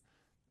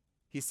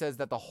 He says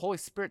that the Holy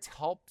Spirit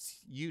helps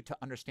you to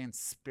understand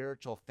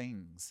spiritual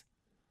things.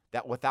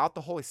 That without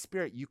the Holy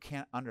Spirit, you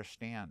can't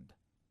understand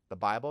the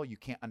Bible. You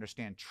can't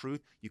understand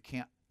truth.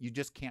 You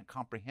just can't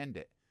comprehend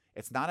it.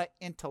 It's not an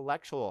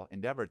intellectual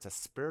endeavor. It's a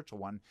spiritual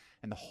one.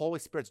 And the Holy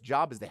Spirit's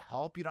job is to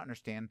help you to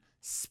understand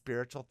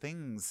spiritual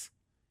things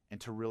and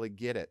to really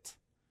get it.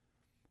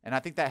 And I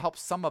think that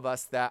helps some of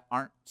us that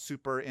aren't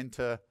super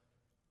into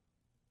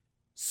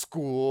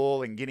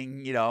school and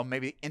getting,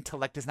 maybe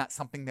intellect is not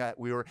something that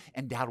we were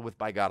endowed with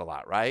by God a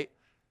lot, right?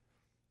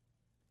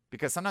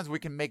 Because sometimes we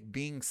can make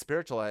being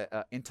spiritual an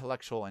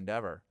intellectual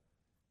endeavor.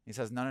 He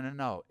says,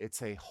 no.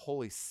 It's a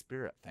Holy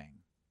Spirit thing.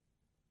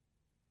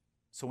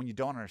 So when you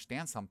don't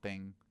understand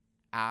something,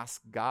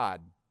 ask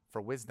God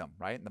for wisdom,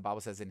 right? And the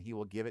Bible says, and he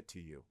will give it to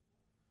you.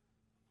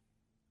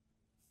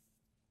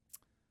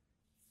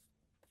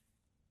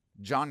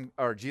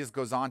 Jesus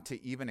goes on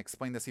to even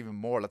explain this even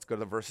more. Let's go to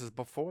the verses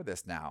before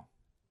this now.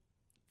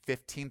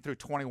 15 through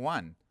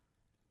 21.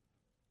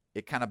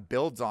 It kind of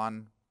builds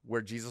on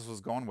where Jesus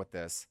was going with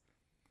this.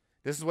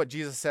 This is what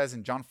Jesus says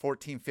in John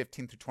 14,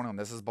 15 through 21.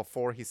 This is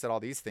before he said all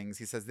these things.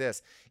 He says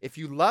this, if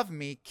you love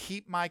me,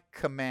 keep my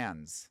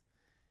commands,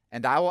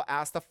 And I will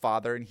ask the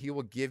Father, and he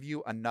will give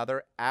you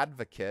another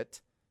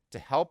advocate to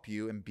help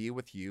you and be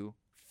with you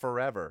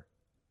forever.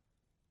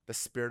 The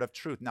Spirit of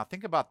truth. Now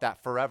think about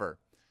that, forever.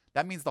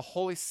 That means the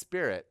Holy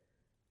Spirit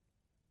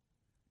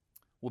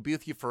will be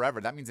with you forever.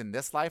 That means in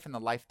this life and the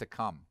life to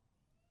come.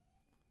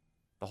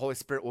 The Holy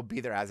Spirit will be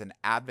there as an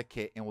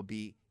advocate and will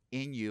be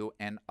in you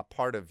and a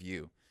part of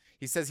you.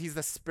 He says he's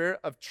the Spirit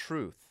of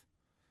truth.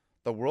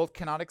 The world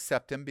cannot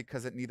accept him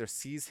because it neither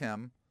sees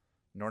him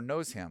nor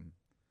knows him.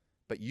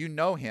 But you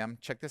know him,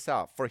 check this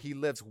out, for he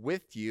lives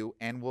with you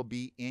and will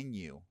be in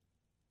you.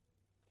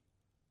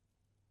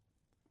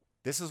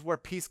 This is where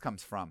peace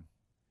comes from.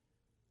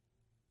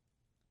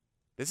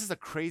 This is a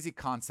crazy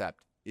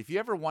concept. If you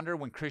ever wonder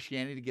when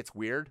Christianity gets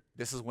weird,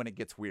 this is when it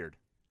gets weird.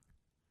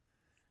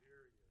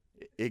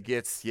 It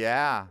gets,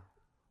 yeah.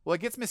 Well,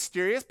 it gets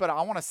mysterious, but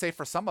I want to say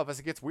for some of us,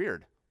 it gets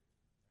weird.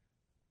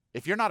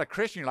 If you're not a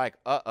Christian, you're like,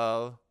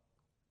 uh-oh,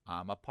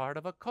 I'm a part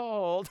of a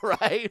cult,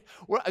 right?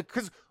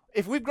 Because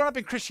if we've grown up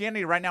in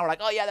Christianity right now, we're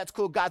like, oh, yeah, that's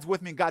cool. God's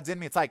with me. God's in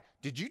me. It's like,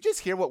 did you just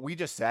hear what we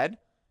just said?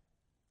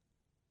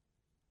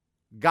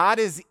 God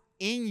is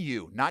in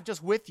you, not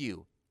just with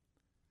you.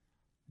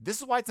 This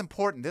is why it's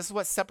important. This is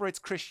what separates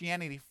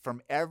Christianity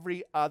from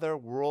every other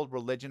world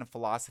religion and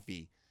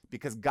philosophy.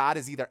 Because God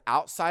is either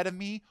outside of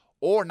me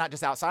or not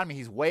just outside of me.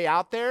 He's way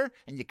out there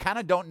and you kind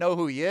of don't know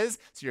who he is.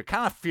 So you're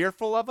kind of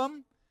fearful of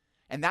him.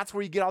 And that's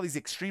where you get all these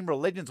extreme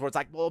religions where it's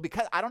like, well,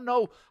 because I don't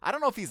know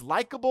if he's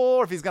likable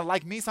or if he's going to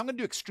like me, so I'm going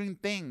to do extreme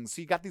things.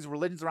 So you got these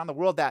religions around the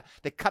world that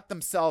they cut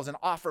themselves and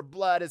offer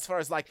blood as far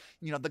as like,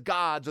 you know, the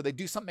gods, or they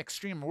do something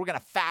extreme. And we're going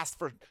to fast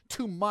for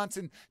 2 months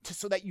and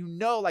so that, you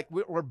know, like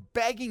we're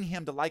begging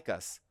him to like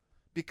us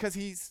because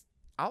he's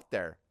out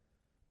there.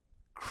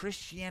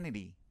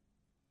 Christianity,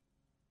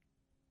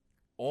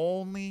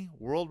 only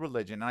world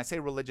religion, and I say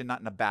religion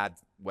not in a bad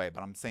way,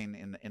 but I'm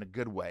saying in a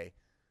good way.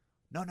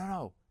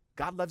 No.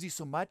 God loves you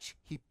so much,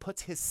 he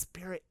puts his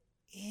Spirit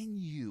in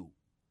you.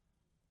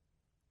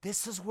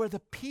 This is where the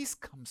peace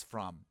comes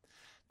from.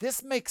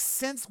 This makes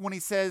sense when he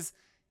says,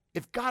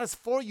 if God is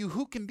for you,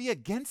 who can be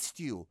against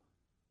you?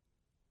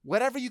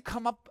 Whatever you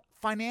come up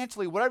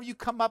financially, whatever you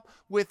come up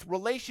with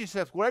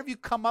relationships, whatever you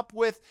come up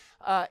with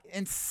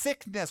in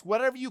sickness,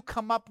 whatever you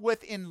come up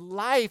with in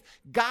life,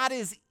 God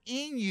is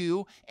in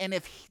you. And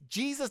if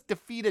Jesus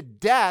defeated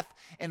death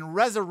and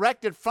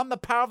resurrected from the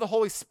power of the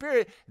Holy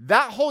Spirit,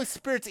 that Holy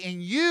Spirit's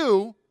in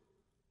you.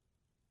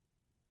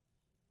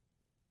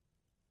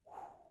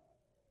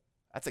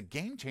 That's a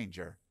game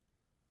changer.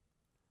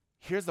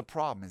 Here's the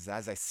problem is,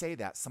 as I say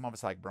that, some of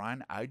us are like,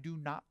 Brian, I do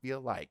not feel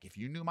like, if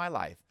you knew my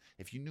life,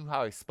 if you knew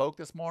how I spoke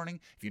this morning,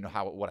 if you knew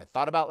what I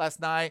thought about last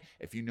night,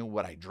 if you knew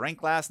what I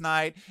drank last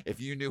night, if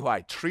you knew how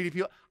I treated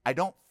people, I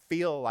don't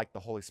feel like the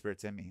Holy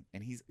Spirit's in me.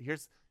 And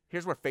here's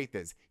where faith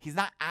is. He's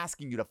not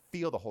asking you to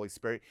feel the Holy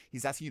Spirit.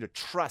 He's asking you to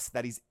trust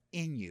that he's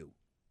in you.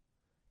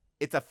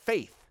 It's a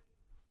faith.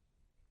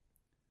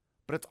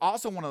 But it's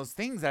also one of those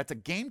things that it's a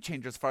game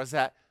changer as far as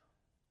that.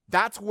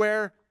 That's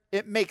where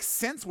it makes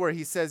sense where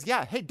he says,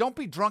 yeah, hey, don't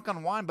be drunk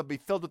on wine, but be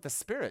filled with the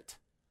Spirit.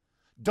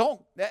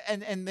 Don't,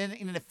 and then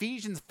in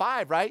Ephesians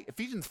 5, right?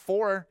 Ephesians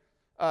 4,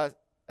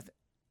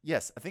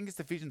 yes, I think it's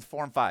Ephesians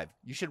 4 and 5.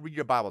 You should read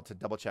your Bible to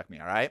double check me,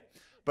 all right?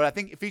 But I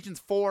think Ephesians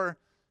 4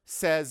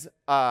 says,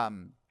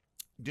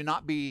 do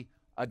not be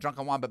drunk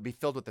on wine, but be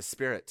filled with the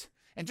Spirit.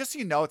 And just so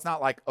you know, it's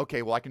not like,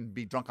 okay, well, I can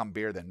be drunk on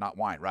beer then, not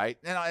wine, right?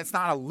 You know, it's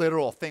not a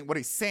literal thing. What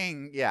he's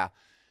saying, yeah.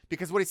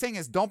 Because what he's saying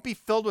is don't be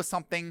filled with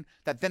something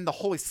that then the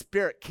Holy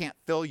Spirit can't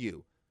fill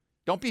you.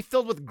 Don't be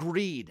filled with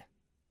greed.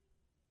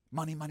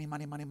 Money.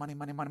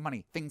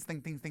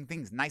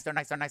 Things.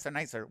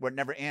 Nicer, where it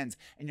never ends.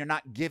 And you're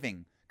not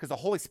giving. Because the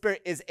Holy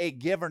Spirit is a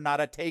giver,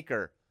 not a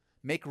taker.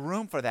 Make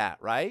room for that,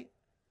 right?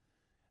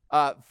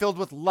 Filled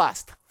with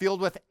lust,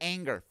 filled with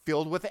anger,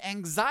 filled with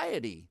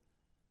anxiety.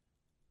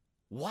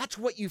 Watch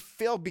what you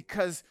feel,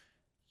 because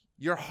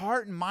your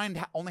heart and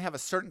mind only have a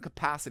certain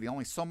capacity.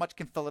 Only so much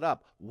can fill it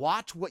up.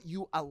 Watch what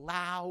you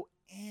allow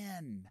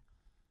in,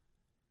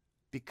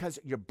 because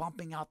you're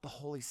bumping out the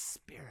Holy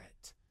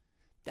Spirit.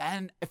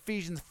 Then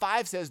Ephesians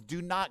 5 says, do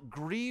not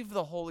grieve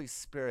the Holy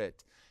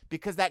Spirit,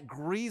 because that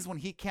grieves when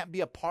he can't be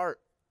a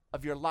part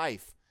of your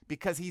life,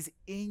 because he's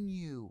in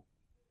you.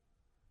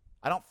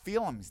 I don't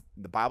feel him.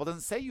 The Bible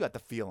doesn't say you have to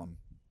feel him.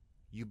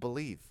 You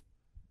believe.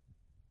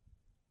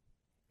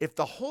 If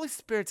the Holy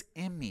Spirit's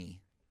in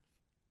me,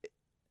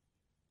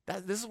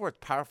 this is where it's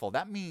powerful.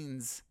 That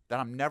means that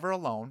I'm never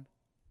alone,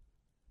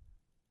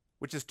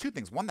 which is two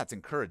things. One, that's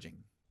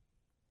encouraging.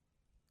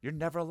 You're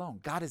never alone.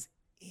 God is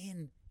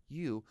in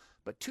you.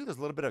 But two, there's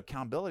a little bit of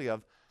accountability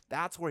of,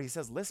 that's where he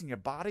says, listen, your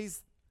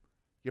body's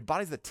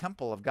the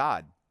temple of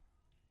God.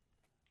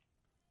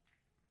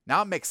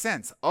 Now it makes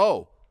sense.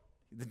 Oh,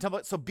 the temple.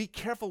 So be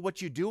careful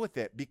what you do with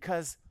it,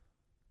 because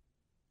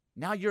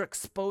now you're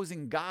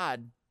exposing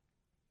God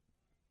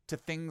to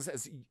things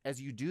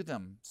as you do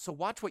them. So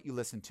watch what you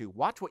listen to.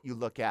 Watch what you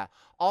look at.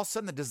 All of a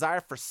sudden, the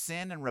desire for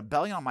sin and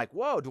rebellion, I'm like,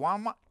 whoa, do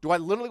I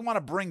literally want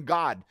to bring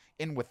God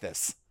in with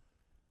this?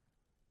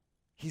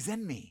 He's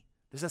in me.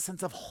 There's a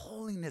sense of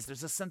holiness.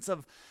 There's a sense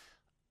of,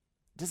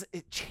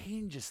 it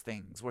changes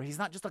things where he's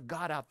not just a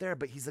God out there,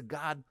 but he's a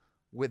God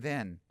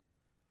within.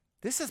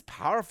 This is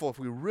powerful if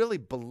we really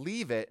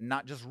believe it and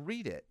not just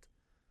read it.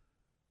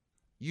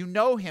 You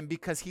know him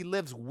because he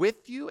lives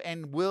with you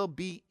and will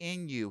be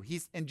in you.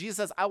 And Jesus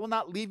says, I will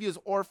not leave you as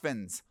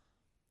orphans.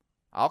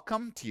 I'll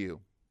come to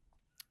you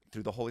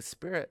through the Holy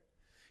Spirit.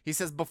 He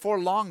says, before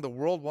long, the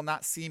world will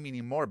not see me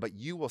anymore, but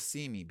you will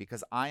see me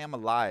because I am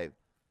alive.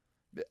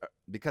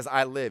 Because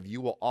I live,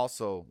 you will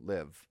also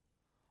live.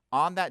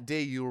 On that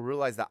day, you will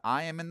realize that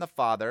I am in the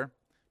Father.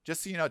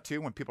 Just so you know,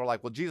 too, when people are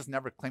like, well, Jesus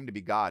never claimed to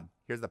be God.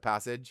 Here's the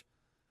passage.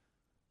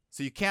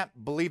 So you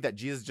can't believe that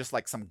Jesus is just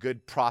like some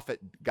good prophet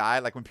guy.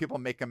 Like when people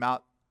make him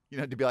out,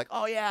 to be like,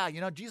 oh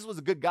yeah, Jesus was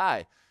a good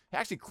guy. He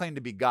actually claimed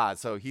to be God.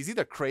 So he's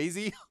either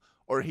crazy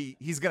or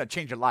he's going to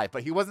change your life.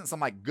 But he wasn't some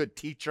like good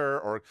teacher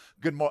or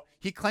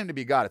he claimed to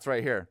be God. It's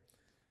right here.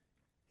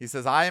 He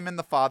says, I am in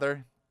the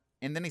Father.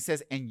 And then he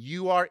says, and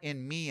you are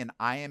in me and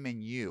I am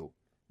in you.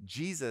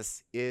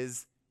 Jesus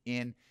is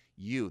in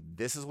you.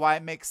 This is why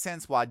it makes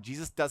sense why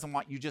Jesus doesn't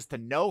want you just to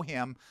know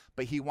him,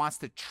 but he wants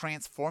to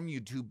transform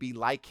you to be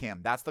like him.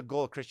 That's the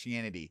goal of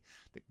Christianity.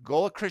 The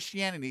goal of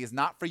Christianity is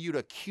not for you to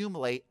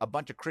accumulate a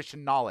bunch of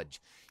Christian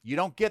knowledge. You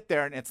don't get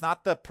there, and it's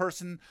not the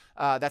person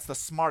that's the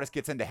smartest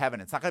gets into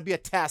heaven. It's not going to be a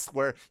test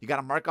where you got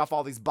to mark off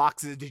all these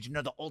boxes. Did you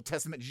know the Old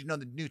Testament? Did you know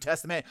the New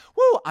Testament?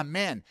 Woo,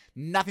 amen.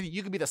 Nothing.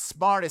 You can be the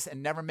smartest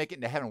and never make it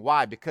into heaven.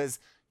 Why? Because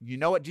you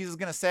know what Jesus is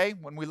going to say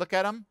when we look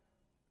at him?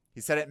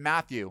 He said it in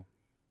Matthew.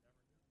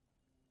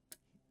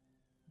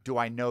 Do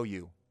I know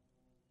you?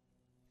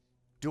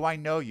 Do I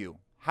know you?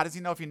 How does he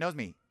know if he knows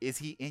me? Is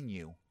he in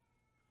you?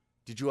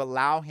 Did you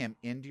allow him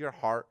into your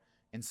heart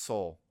and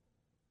soul?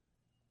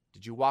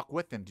 Did you walk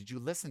with him? Did you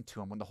listen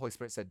to him when the Holy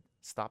Spirit said,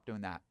 stop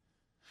doing that?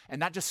 And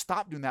not just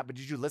stop doing that, but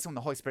did you listen when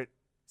the Holy Spirit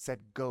said,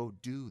 go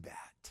do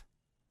that?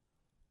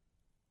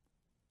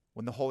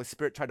 When the Holy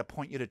Spirit tried to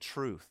point you to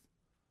truth,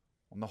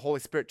 when the Holy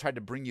Spirit tried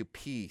to bring you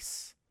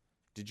peace,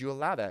 did you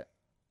allow that?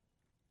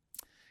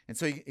 And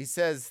so he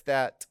says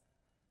that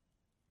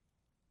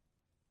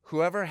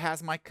whoever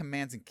has my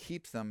commands and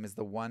keeps them is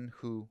the one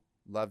who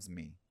loves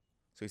me.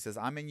 So he says,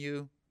 I'm in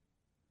you.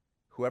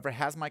 Whoever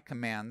has my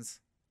commands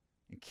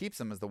and keeps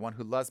them is the one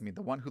who loves me.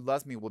 The one who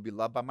loves me will be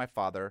loved by my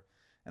Father,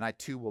 and I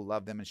too will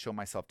love them and show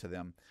myself to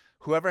them.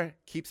 Whoever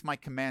keeps my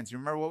commands. You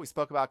remember what we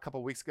spoke about a couple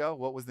of weeks ago?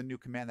 What was the new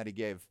command that he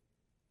gave?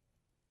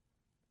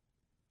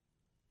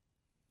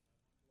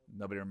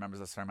 Nobody remembers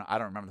the sermon. I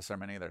don't remember the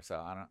sermon either, so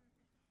I don't.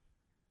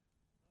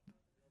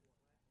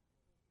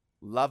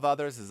 Love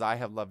others as I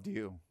have loved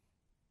you.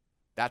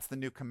 That's the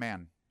new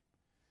command.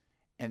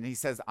 And he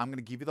says, I'm going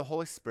to give you the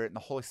Holy Spirit, and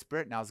the Holy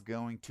Spirit now is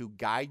going to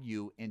guide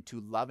you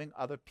into loving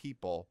other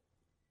people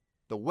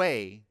the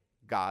way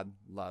God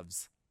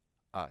loves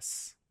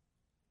us.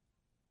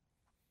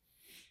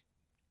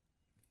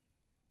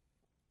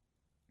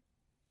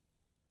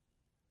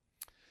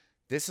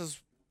 This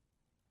is,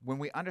 when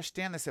we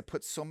understand this, it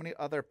puts so many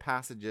other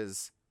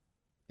passages,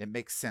 it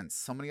makes sense.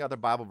 So many other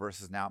Bible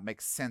verses now, it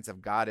makes sense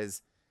if God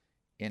is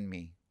in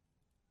me.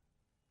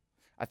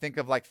 I think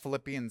of like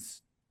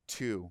Philippians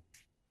 2,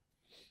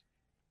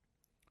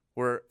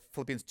 where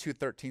Philippians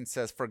 2:13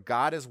 says, for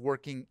God is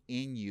working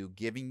in you,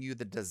 giving you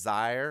the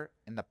desire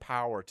and the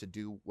power to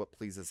do what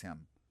pleases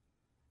him.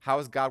 How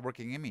is God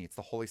working in me? It's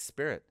the Holy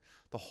Spirit.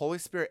 The Holy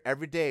Spirit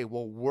every day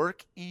will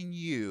work in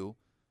you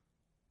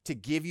to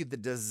give you the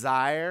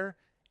desire,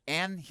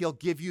 and he'll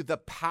give you the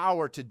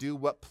power to do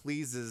what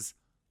pleases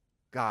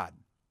God.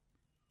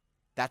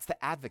 That's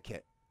the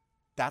advocate.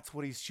 That's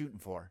what he's shooting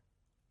for.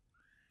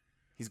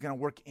 He's going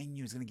to work in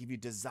you. He's going to give you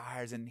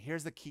desires. And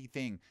here's the key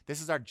thing.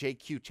 This is our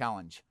JQ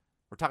challenge.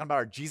 We're talking about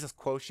our Jesus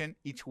quotient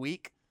each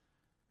week.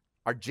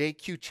 Our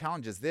JQ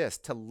challenge is this,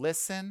 to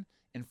listen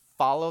and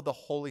follow the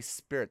Holy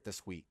Spirit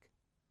this week.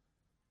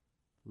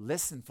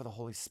 Listen for the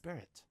Holy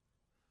Spirit.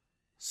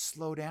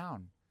 Slow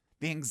down.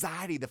 The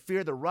anxiety, the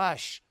fear, the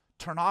rush.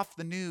 Turn off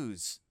the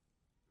news.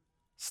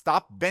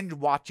 Stop binge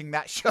watching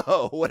that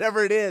show,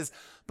 whatever it is.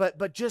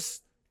 But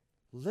just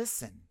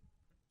listen.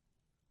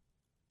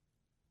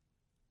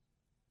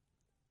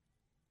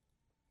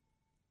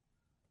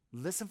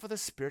 Listen for the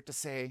Spirit to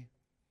say,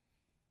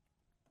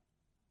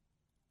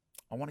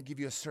 I want to give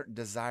you a certain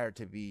desire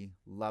to be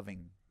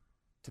loving,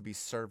 to be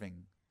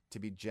serving, to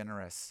be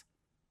generous,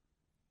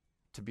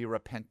 to be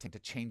repenting, to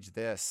change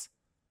this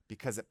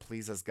because it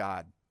pleases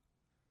God.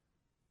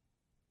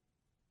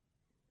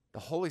 The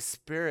Holy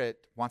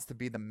Spirit wants to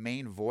be the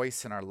main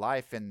voice in our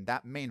life, and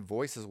that main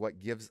voice is what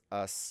gives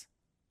us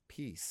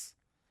peace.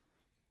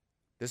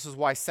 This is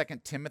why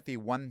 2 Timothy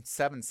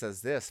 1:7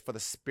 says this, for the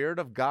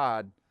Spirit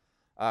God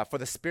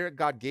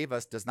gave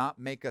us does not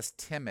make us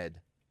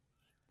timid,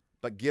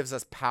 but gives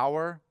us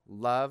power,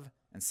 love,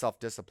 and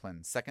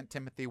self-discipline. 2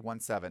 Timothy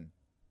 1:7.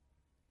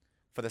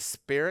 For the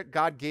Spirit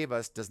God gave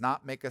us does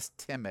not make us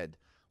timid.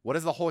 What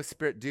does the Holy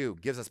Spirit do?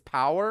 Gives us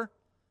power,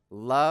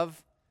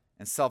 love,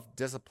 and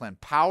self-discipline.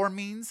 Power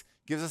means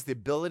gives us the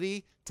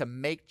ability to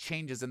make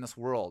changes in this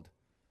world.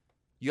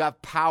 You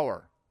have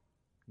power.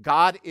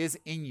 God is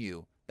in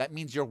you. That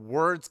means your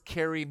words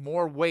carry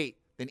more weight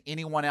than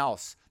anyone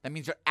else. That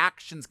means your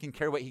actions can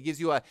carry weight. He gives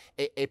you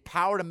a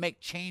power to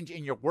make change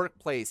in your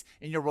workplace,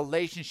 in your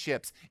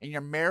relationships, in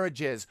your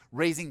marriages,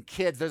 raising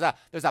kids. There's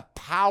a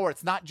power.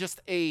 It's not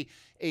just a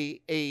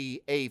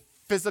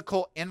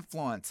physical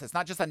influence. It's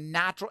not just a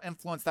natural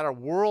influence that our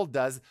world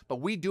does,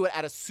 but we do it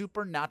at a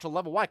supernatural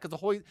level. Why?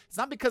 Because it's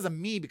not because of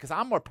me, because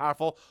I'm more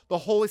powerful. The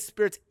Holy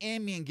Spirit's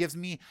in me and gives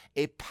me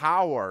a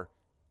power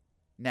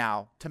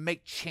now to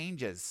make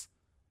changes,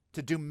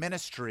 to do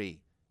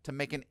ministry, to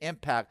make an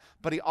impact.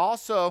 But he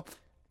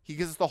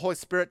gives us the Holy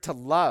Spirit to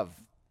love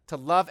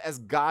as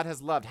God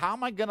has loved. How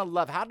am I going to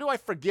love? How do I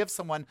forgive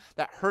someone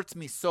that hurts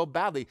me so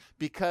badly?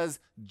 Because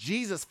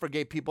Jesus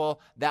forgave people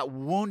that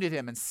wounded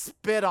him and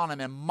spit on him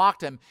and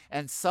mocked him.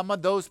 And some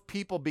of those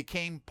people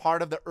became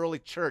part of the early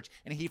church,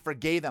 and he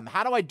forgave them.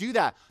 How do I do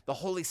that? The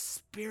Holy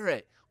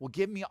Spirit will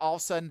give me all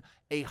of a sudden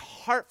a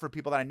heart for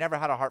people that I never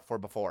had a heart for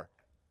before.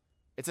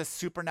 It's a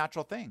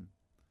supernatural thing.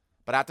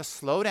 But I have to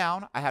slow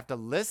down. I have to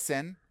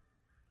listen.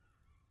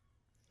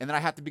 And then I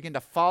have to begin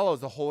to follow as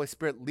the Holy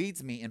Spirit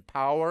leads me in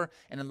power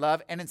and in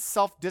love and in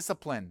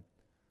self-discipline.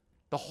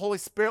 The Holy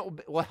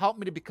Spirit will help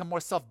me to become more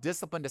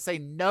self-disciplined, to say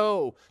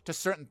no to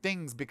certain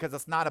things because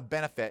it's not a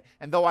benefit.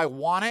 And though I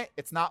want it,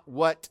 it's not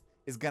what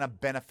is going to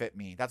benefit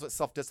me. That's what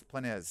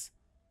self-discipline is.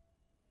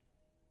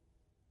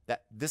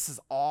 That this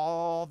is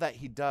all that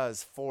he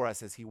does for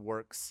us as he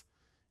works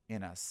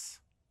in us.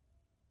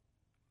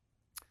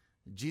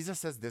 Jesus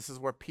says this is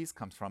where peace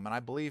comes from. And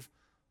I believe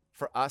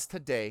for us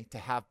today to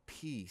have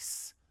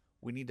peace,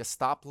 we need to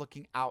stop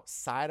looking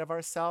outside of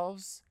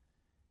ourselves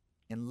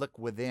and look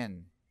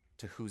within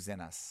to who's in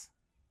us.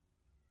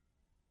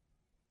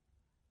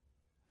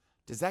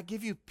 Does that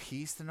give you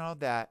peace to know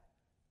that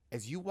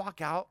as you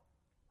walk out,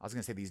 I was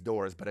going to say these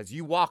doors, but as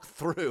you walk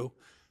through,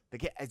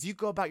 as you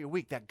go about your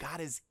week, that God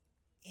is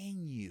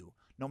in you?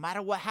 No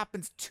matter what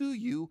happens to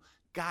you,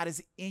 God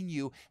is in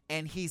you,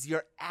 and he's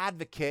your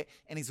advocate,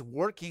 and he's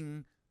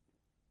working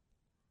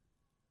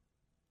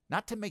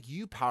not to make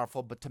you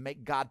powerful, but to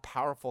make God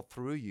powerful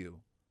through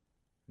you.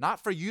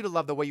 Not for you to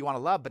love the way you want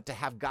to love, but to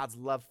have God's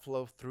love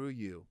flow through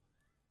you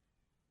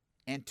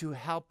and to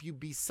help you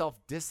be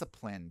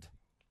self-disciplined.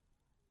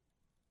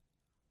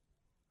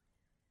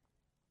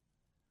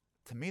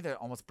 To me, that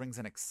almost brings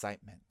an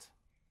excitement.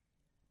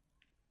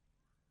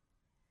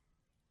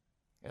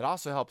 It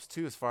also helps,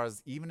 too, as far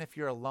as even if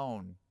you're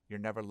alone, you're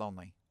never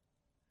lonely.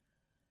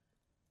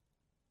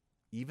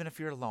 Even if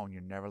you're alone,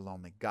 you're never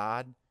lonely.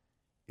 God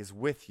is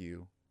with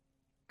you.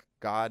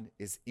 God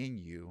is in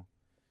you.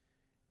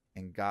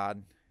 And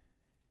God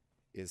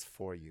is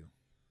for you.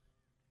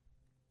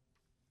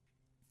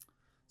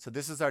 So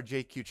this is our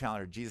JQ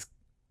challenge, or Jesus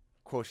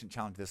Quotient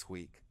challenge this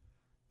week.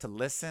 To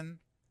listen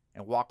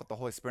and walk with the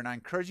Holy Spirit. And I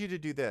encourage you to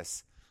do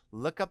this.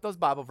 Look up those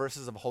Bible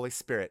verses of Holy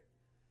Spirit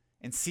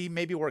and see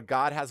maybe where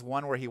God has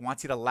one where he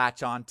wants you to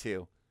latch on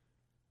to.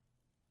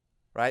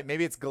 Right?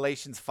 Maybe it's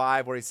Galatians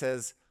 5 where he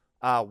says,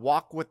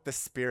 walk with the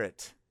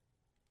Spirit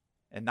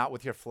and not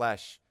with your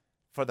flesh.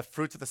 For the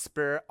fruits of the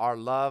Spirit are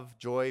love,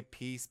 joy,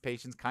 peace,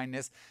 patience,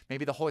 kindness.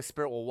 Maybe the Holy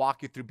Spirit will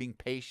walk you through being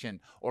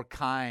patient or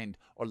kind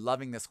or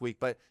loving this week.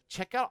 But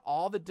check out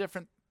all the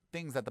different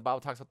things that the Bible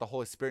talks about the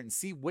Holy Spirit and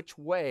see which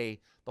way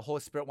the Holy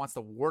Spirit wants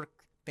to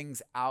work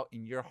things out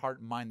in your heart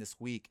and mind this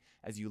week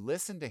as you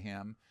listen to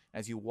him,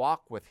 as you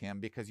walk with him,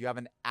 because you have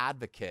an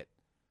advocate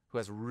who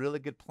has really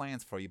good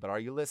plans for you. But are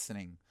you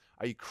listening?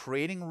 Are you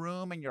creating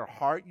room in your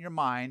heart and your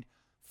mind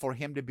for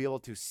him to be able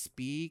to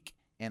speak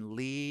and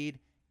lead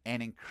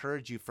and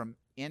encourage you from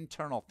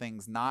internal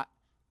things, not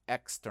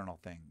external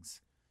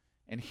things?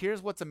 And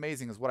here's what's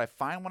amazing is what I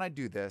find when I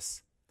do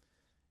this.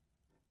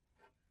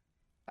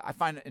 I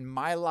find in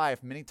my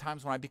life, many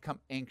times when I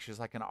become anxious,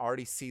 I can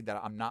already see that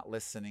I'm not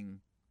listening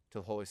to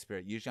the Holy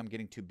Spirit. Usually I'm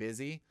getting too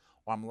busy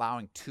or I'm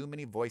allowing too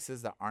many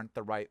voices that aren't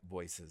the right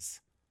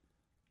voices.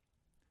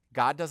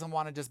 God doesn't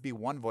want to just be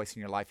one voice in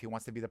your life. He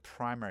wants to be the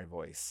primary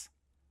voice.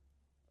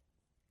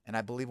 And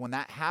I believe when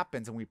that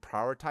happens and we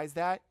prioritize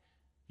that,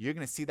 you're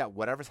going to see that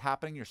whatever's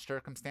happening, your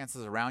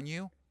circumstances around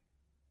you,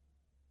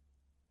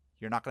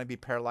 you're not going to be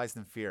paralyzed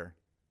in fear.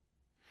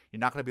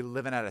 You're not going to be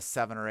living at a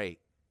 7 or 8.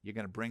 You're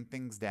going to bring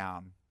things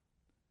down.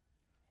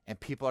 And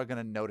people are going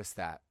to notice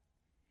that.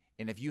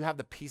 And if you have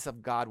the peace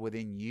of God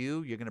within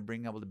you, you're going to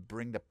be able to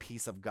bring the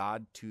peace of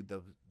God to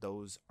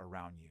those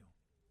around you.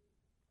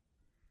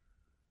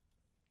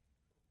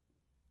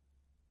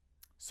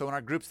 So in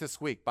our groups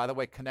this week, by the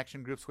way,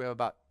 connection groups, we have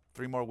about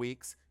 3 more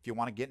weeks. If you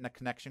want to get in a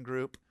connection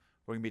group,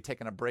 we're going to be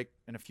taking a break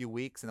in a few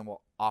weeks, and then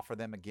we'll offer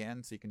them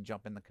again so you can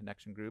jump in the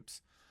connection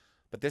groups.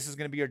 But this is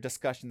going to be your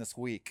discussion this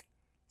week.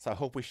 So I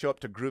hope we show up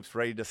to groups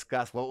ready to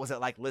discuss what was it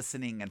like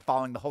listening and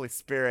following the Holy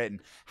Spirit,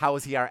 and how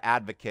is he our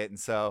advocate? And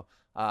so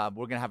we're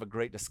going to have a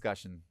great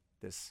discussion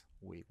this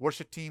week.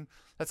 Worship team,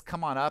 let's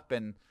come on up.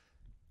 And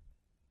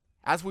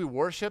as we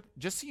worship,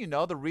 just so you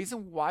know, the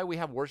reason why we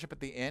have worship at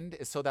the end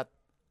is so that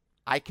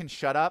I can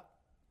shut up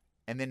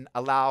and then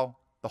allow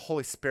the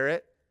Holy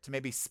Spirit to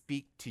maybe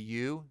speak to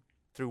you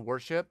through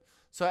worship.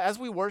 So as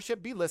we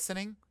worship, be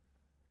listening.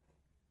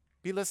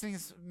 Be listening.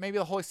 Maybe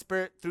the Holy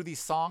Spirit, through these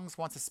songs,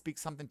 wants to speak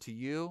something to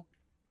you.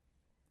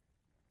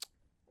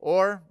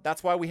 Or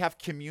that's why we have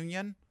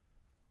communion.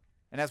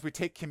 And as we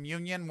take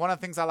communion, one of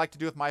the things I like to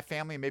do with my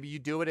family, and maybe you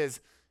do it, is,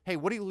 hey,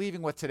 what are you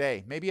leaving with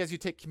today? Maybe as you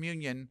take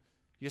communion,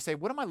 you say,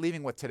 what am I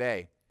leaving with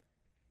today?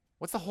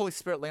 What's the Holy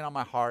Spirit laying on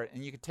my heart?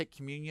 And you can take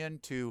communion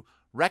to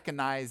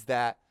recognize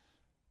that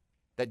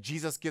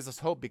Jesus gives us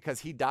hope because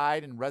he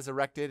died and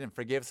resurrected and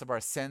forgave us of our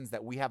sins,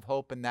 that we have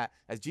hope, and that,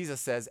 as Jesus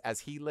says,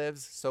 as he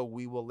lives, so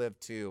we will live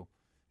too.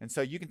 And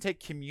so you can take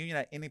communion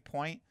at any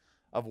point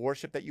of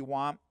worship that you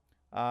want,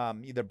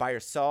 either by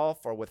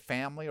yourself or with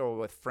family or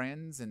with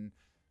friends.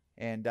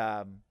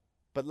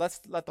 But let's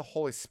let the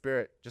Holy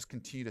Spirit just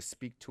continue to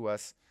speak to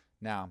us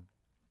now.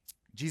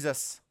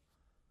 Jesus,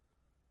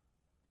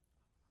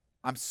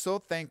 I'm so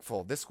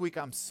thankful. This week,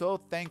 I'm so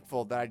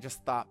thankful that I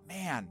just thought,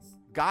 man,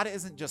 God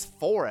isn't just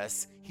for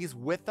us. He's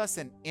with us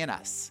and in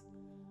us.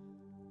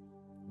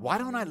 Why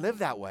don't I live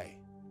that way?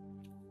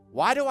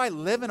 Why do I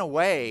live in a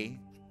way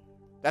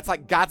that's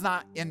like God's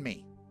not in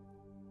me?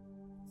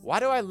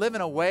 Why do I live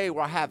in a way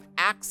where I have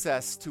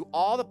access to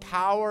all the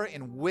power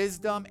and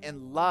wisdom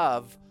and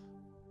love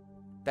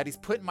that he's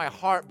put in my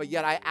heart, but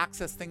yet I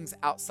access things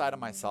outside of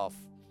myself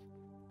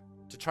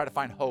to try to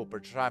find hope or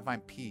to try to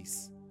find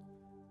peace?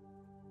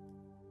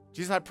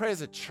 Jesus, I pray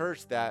as a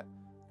church that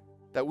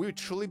we would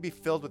truly be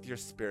filled with your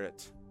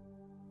Spirit,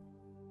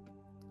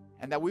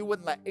 and that we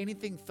wouldn't let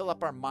anything fill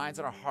up our minds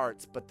and our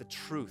hearts but the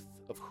truth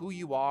of who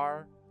you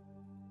are,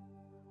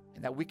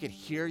 and that we could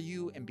hear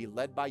you and be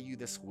led by you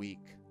this week.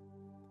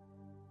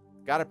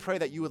 God, I pray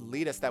that you would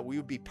lead us, that we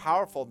would be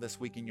powerful this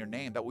week in your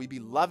name, that we'd be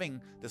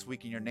loving this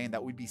week in your name,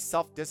 that we'd be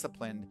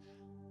self-disciplined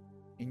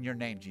in your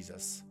name,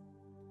 Jesus,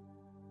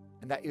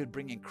 and that it would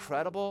bring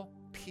incredible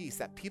peace,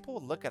 that people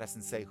would look at us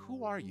and say,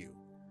 who are you?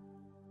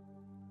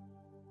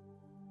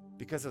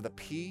 Because of the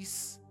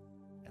peace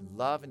and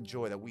love and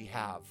joy that we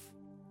have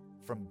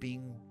from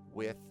being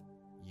with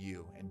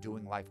you and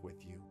doing life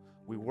with you.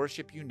 We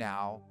worship you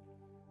now.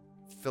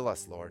 Fill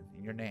us, Lord,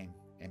 in your name.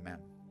 Amen.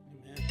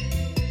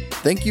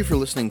 Thank you for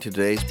listening to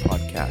today's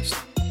podcast.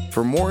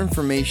 For more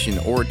information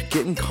or to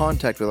get in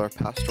contact with our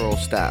pastoral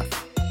staff,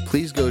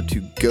 please go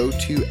to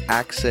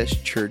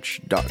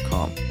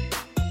gotoaccesschurch.com.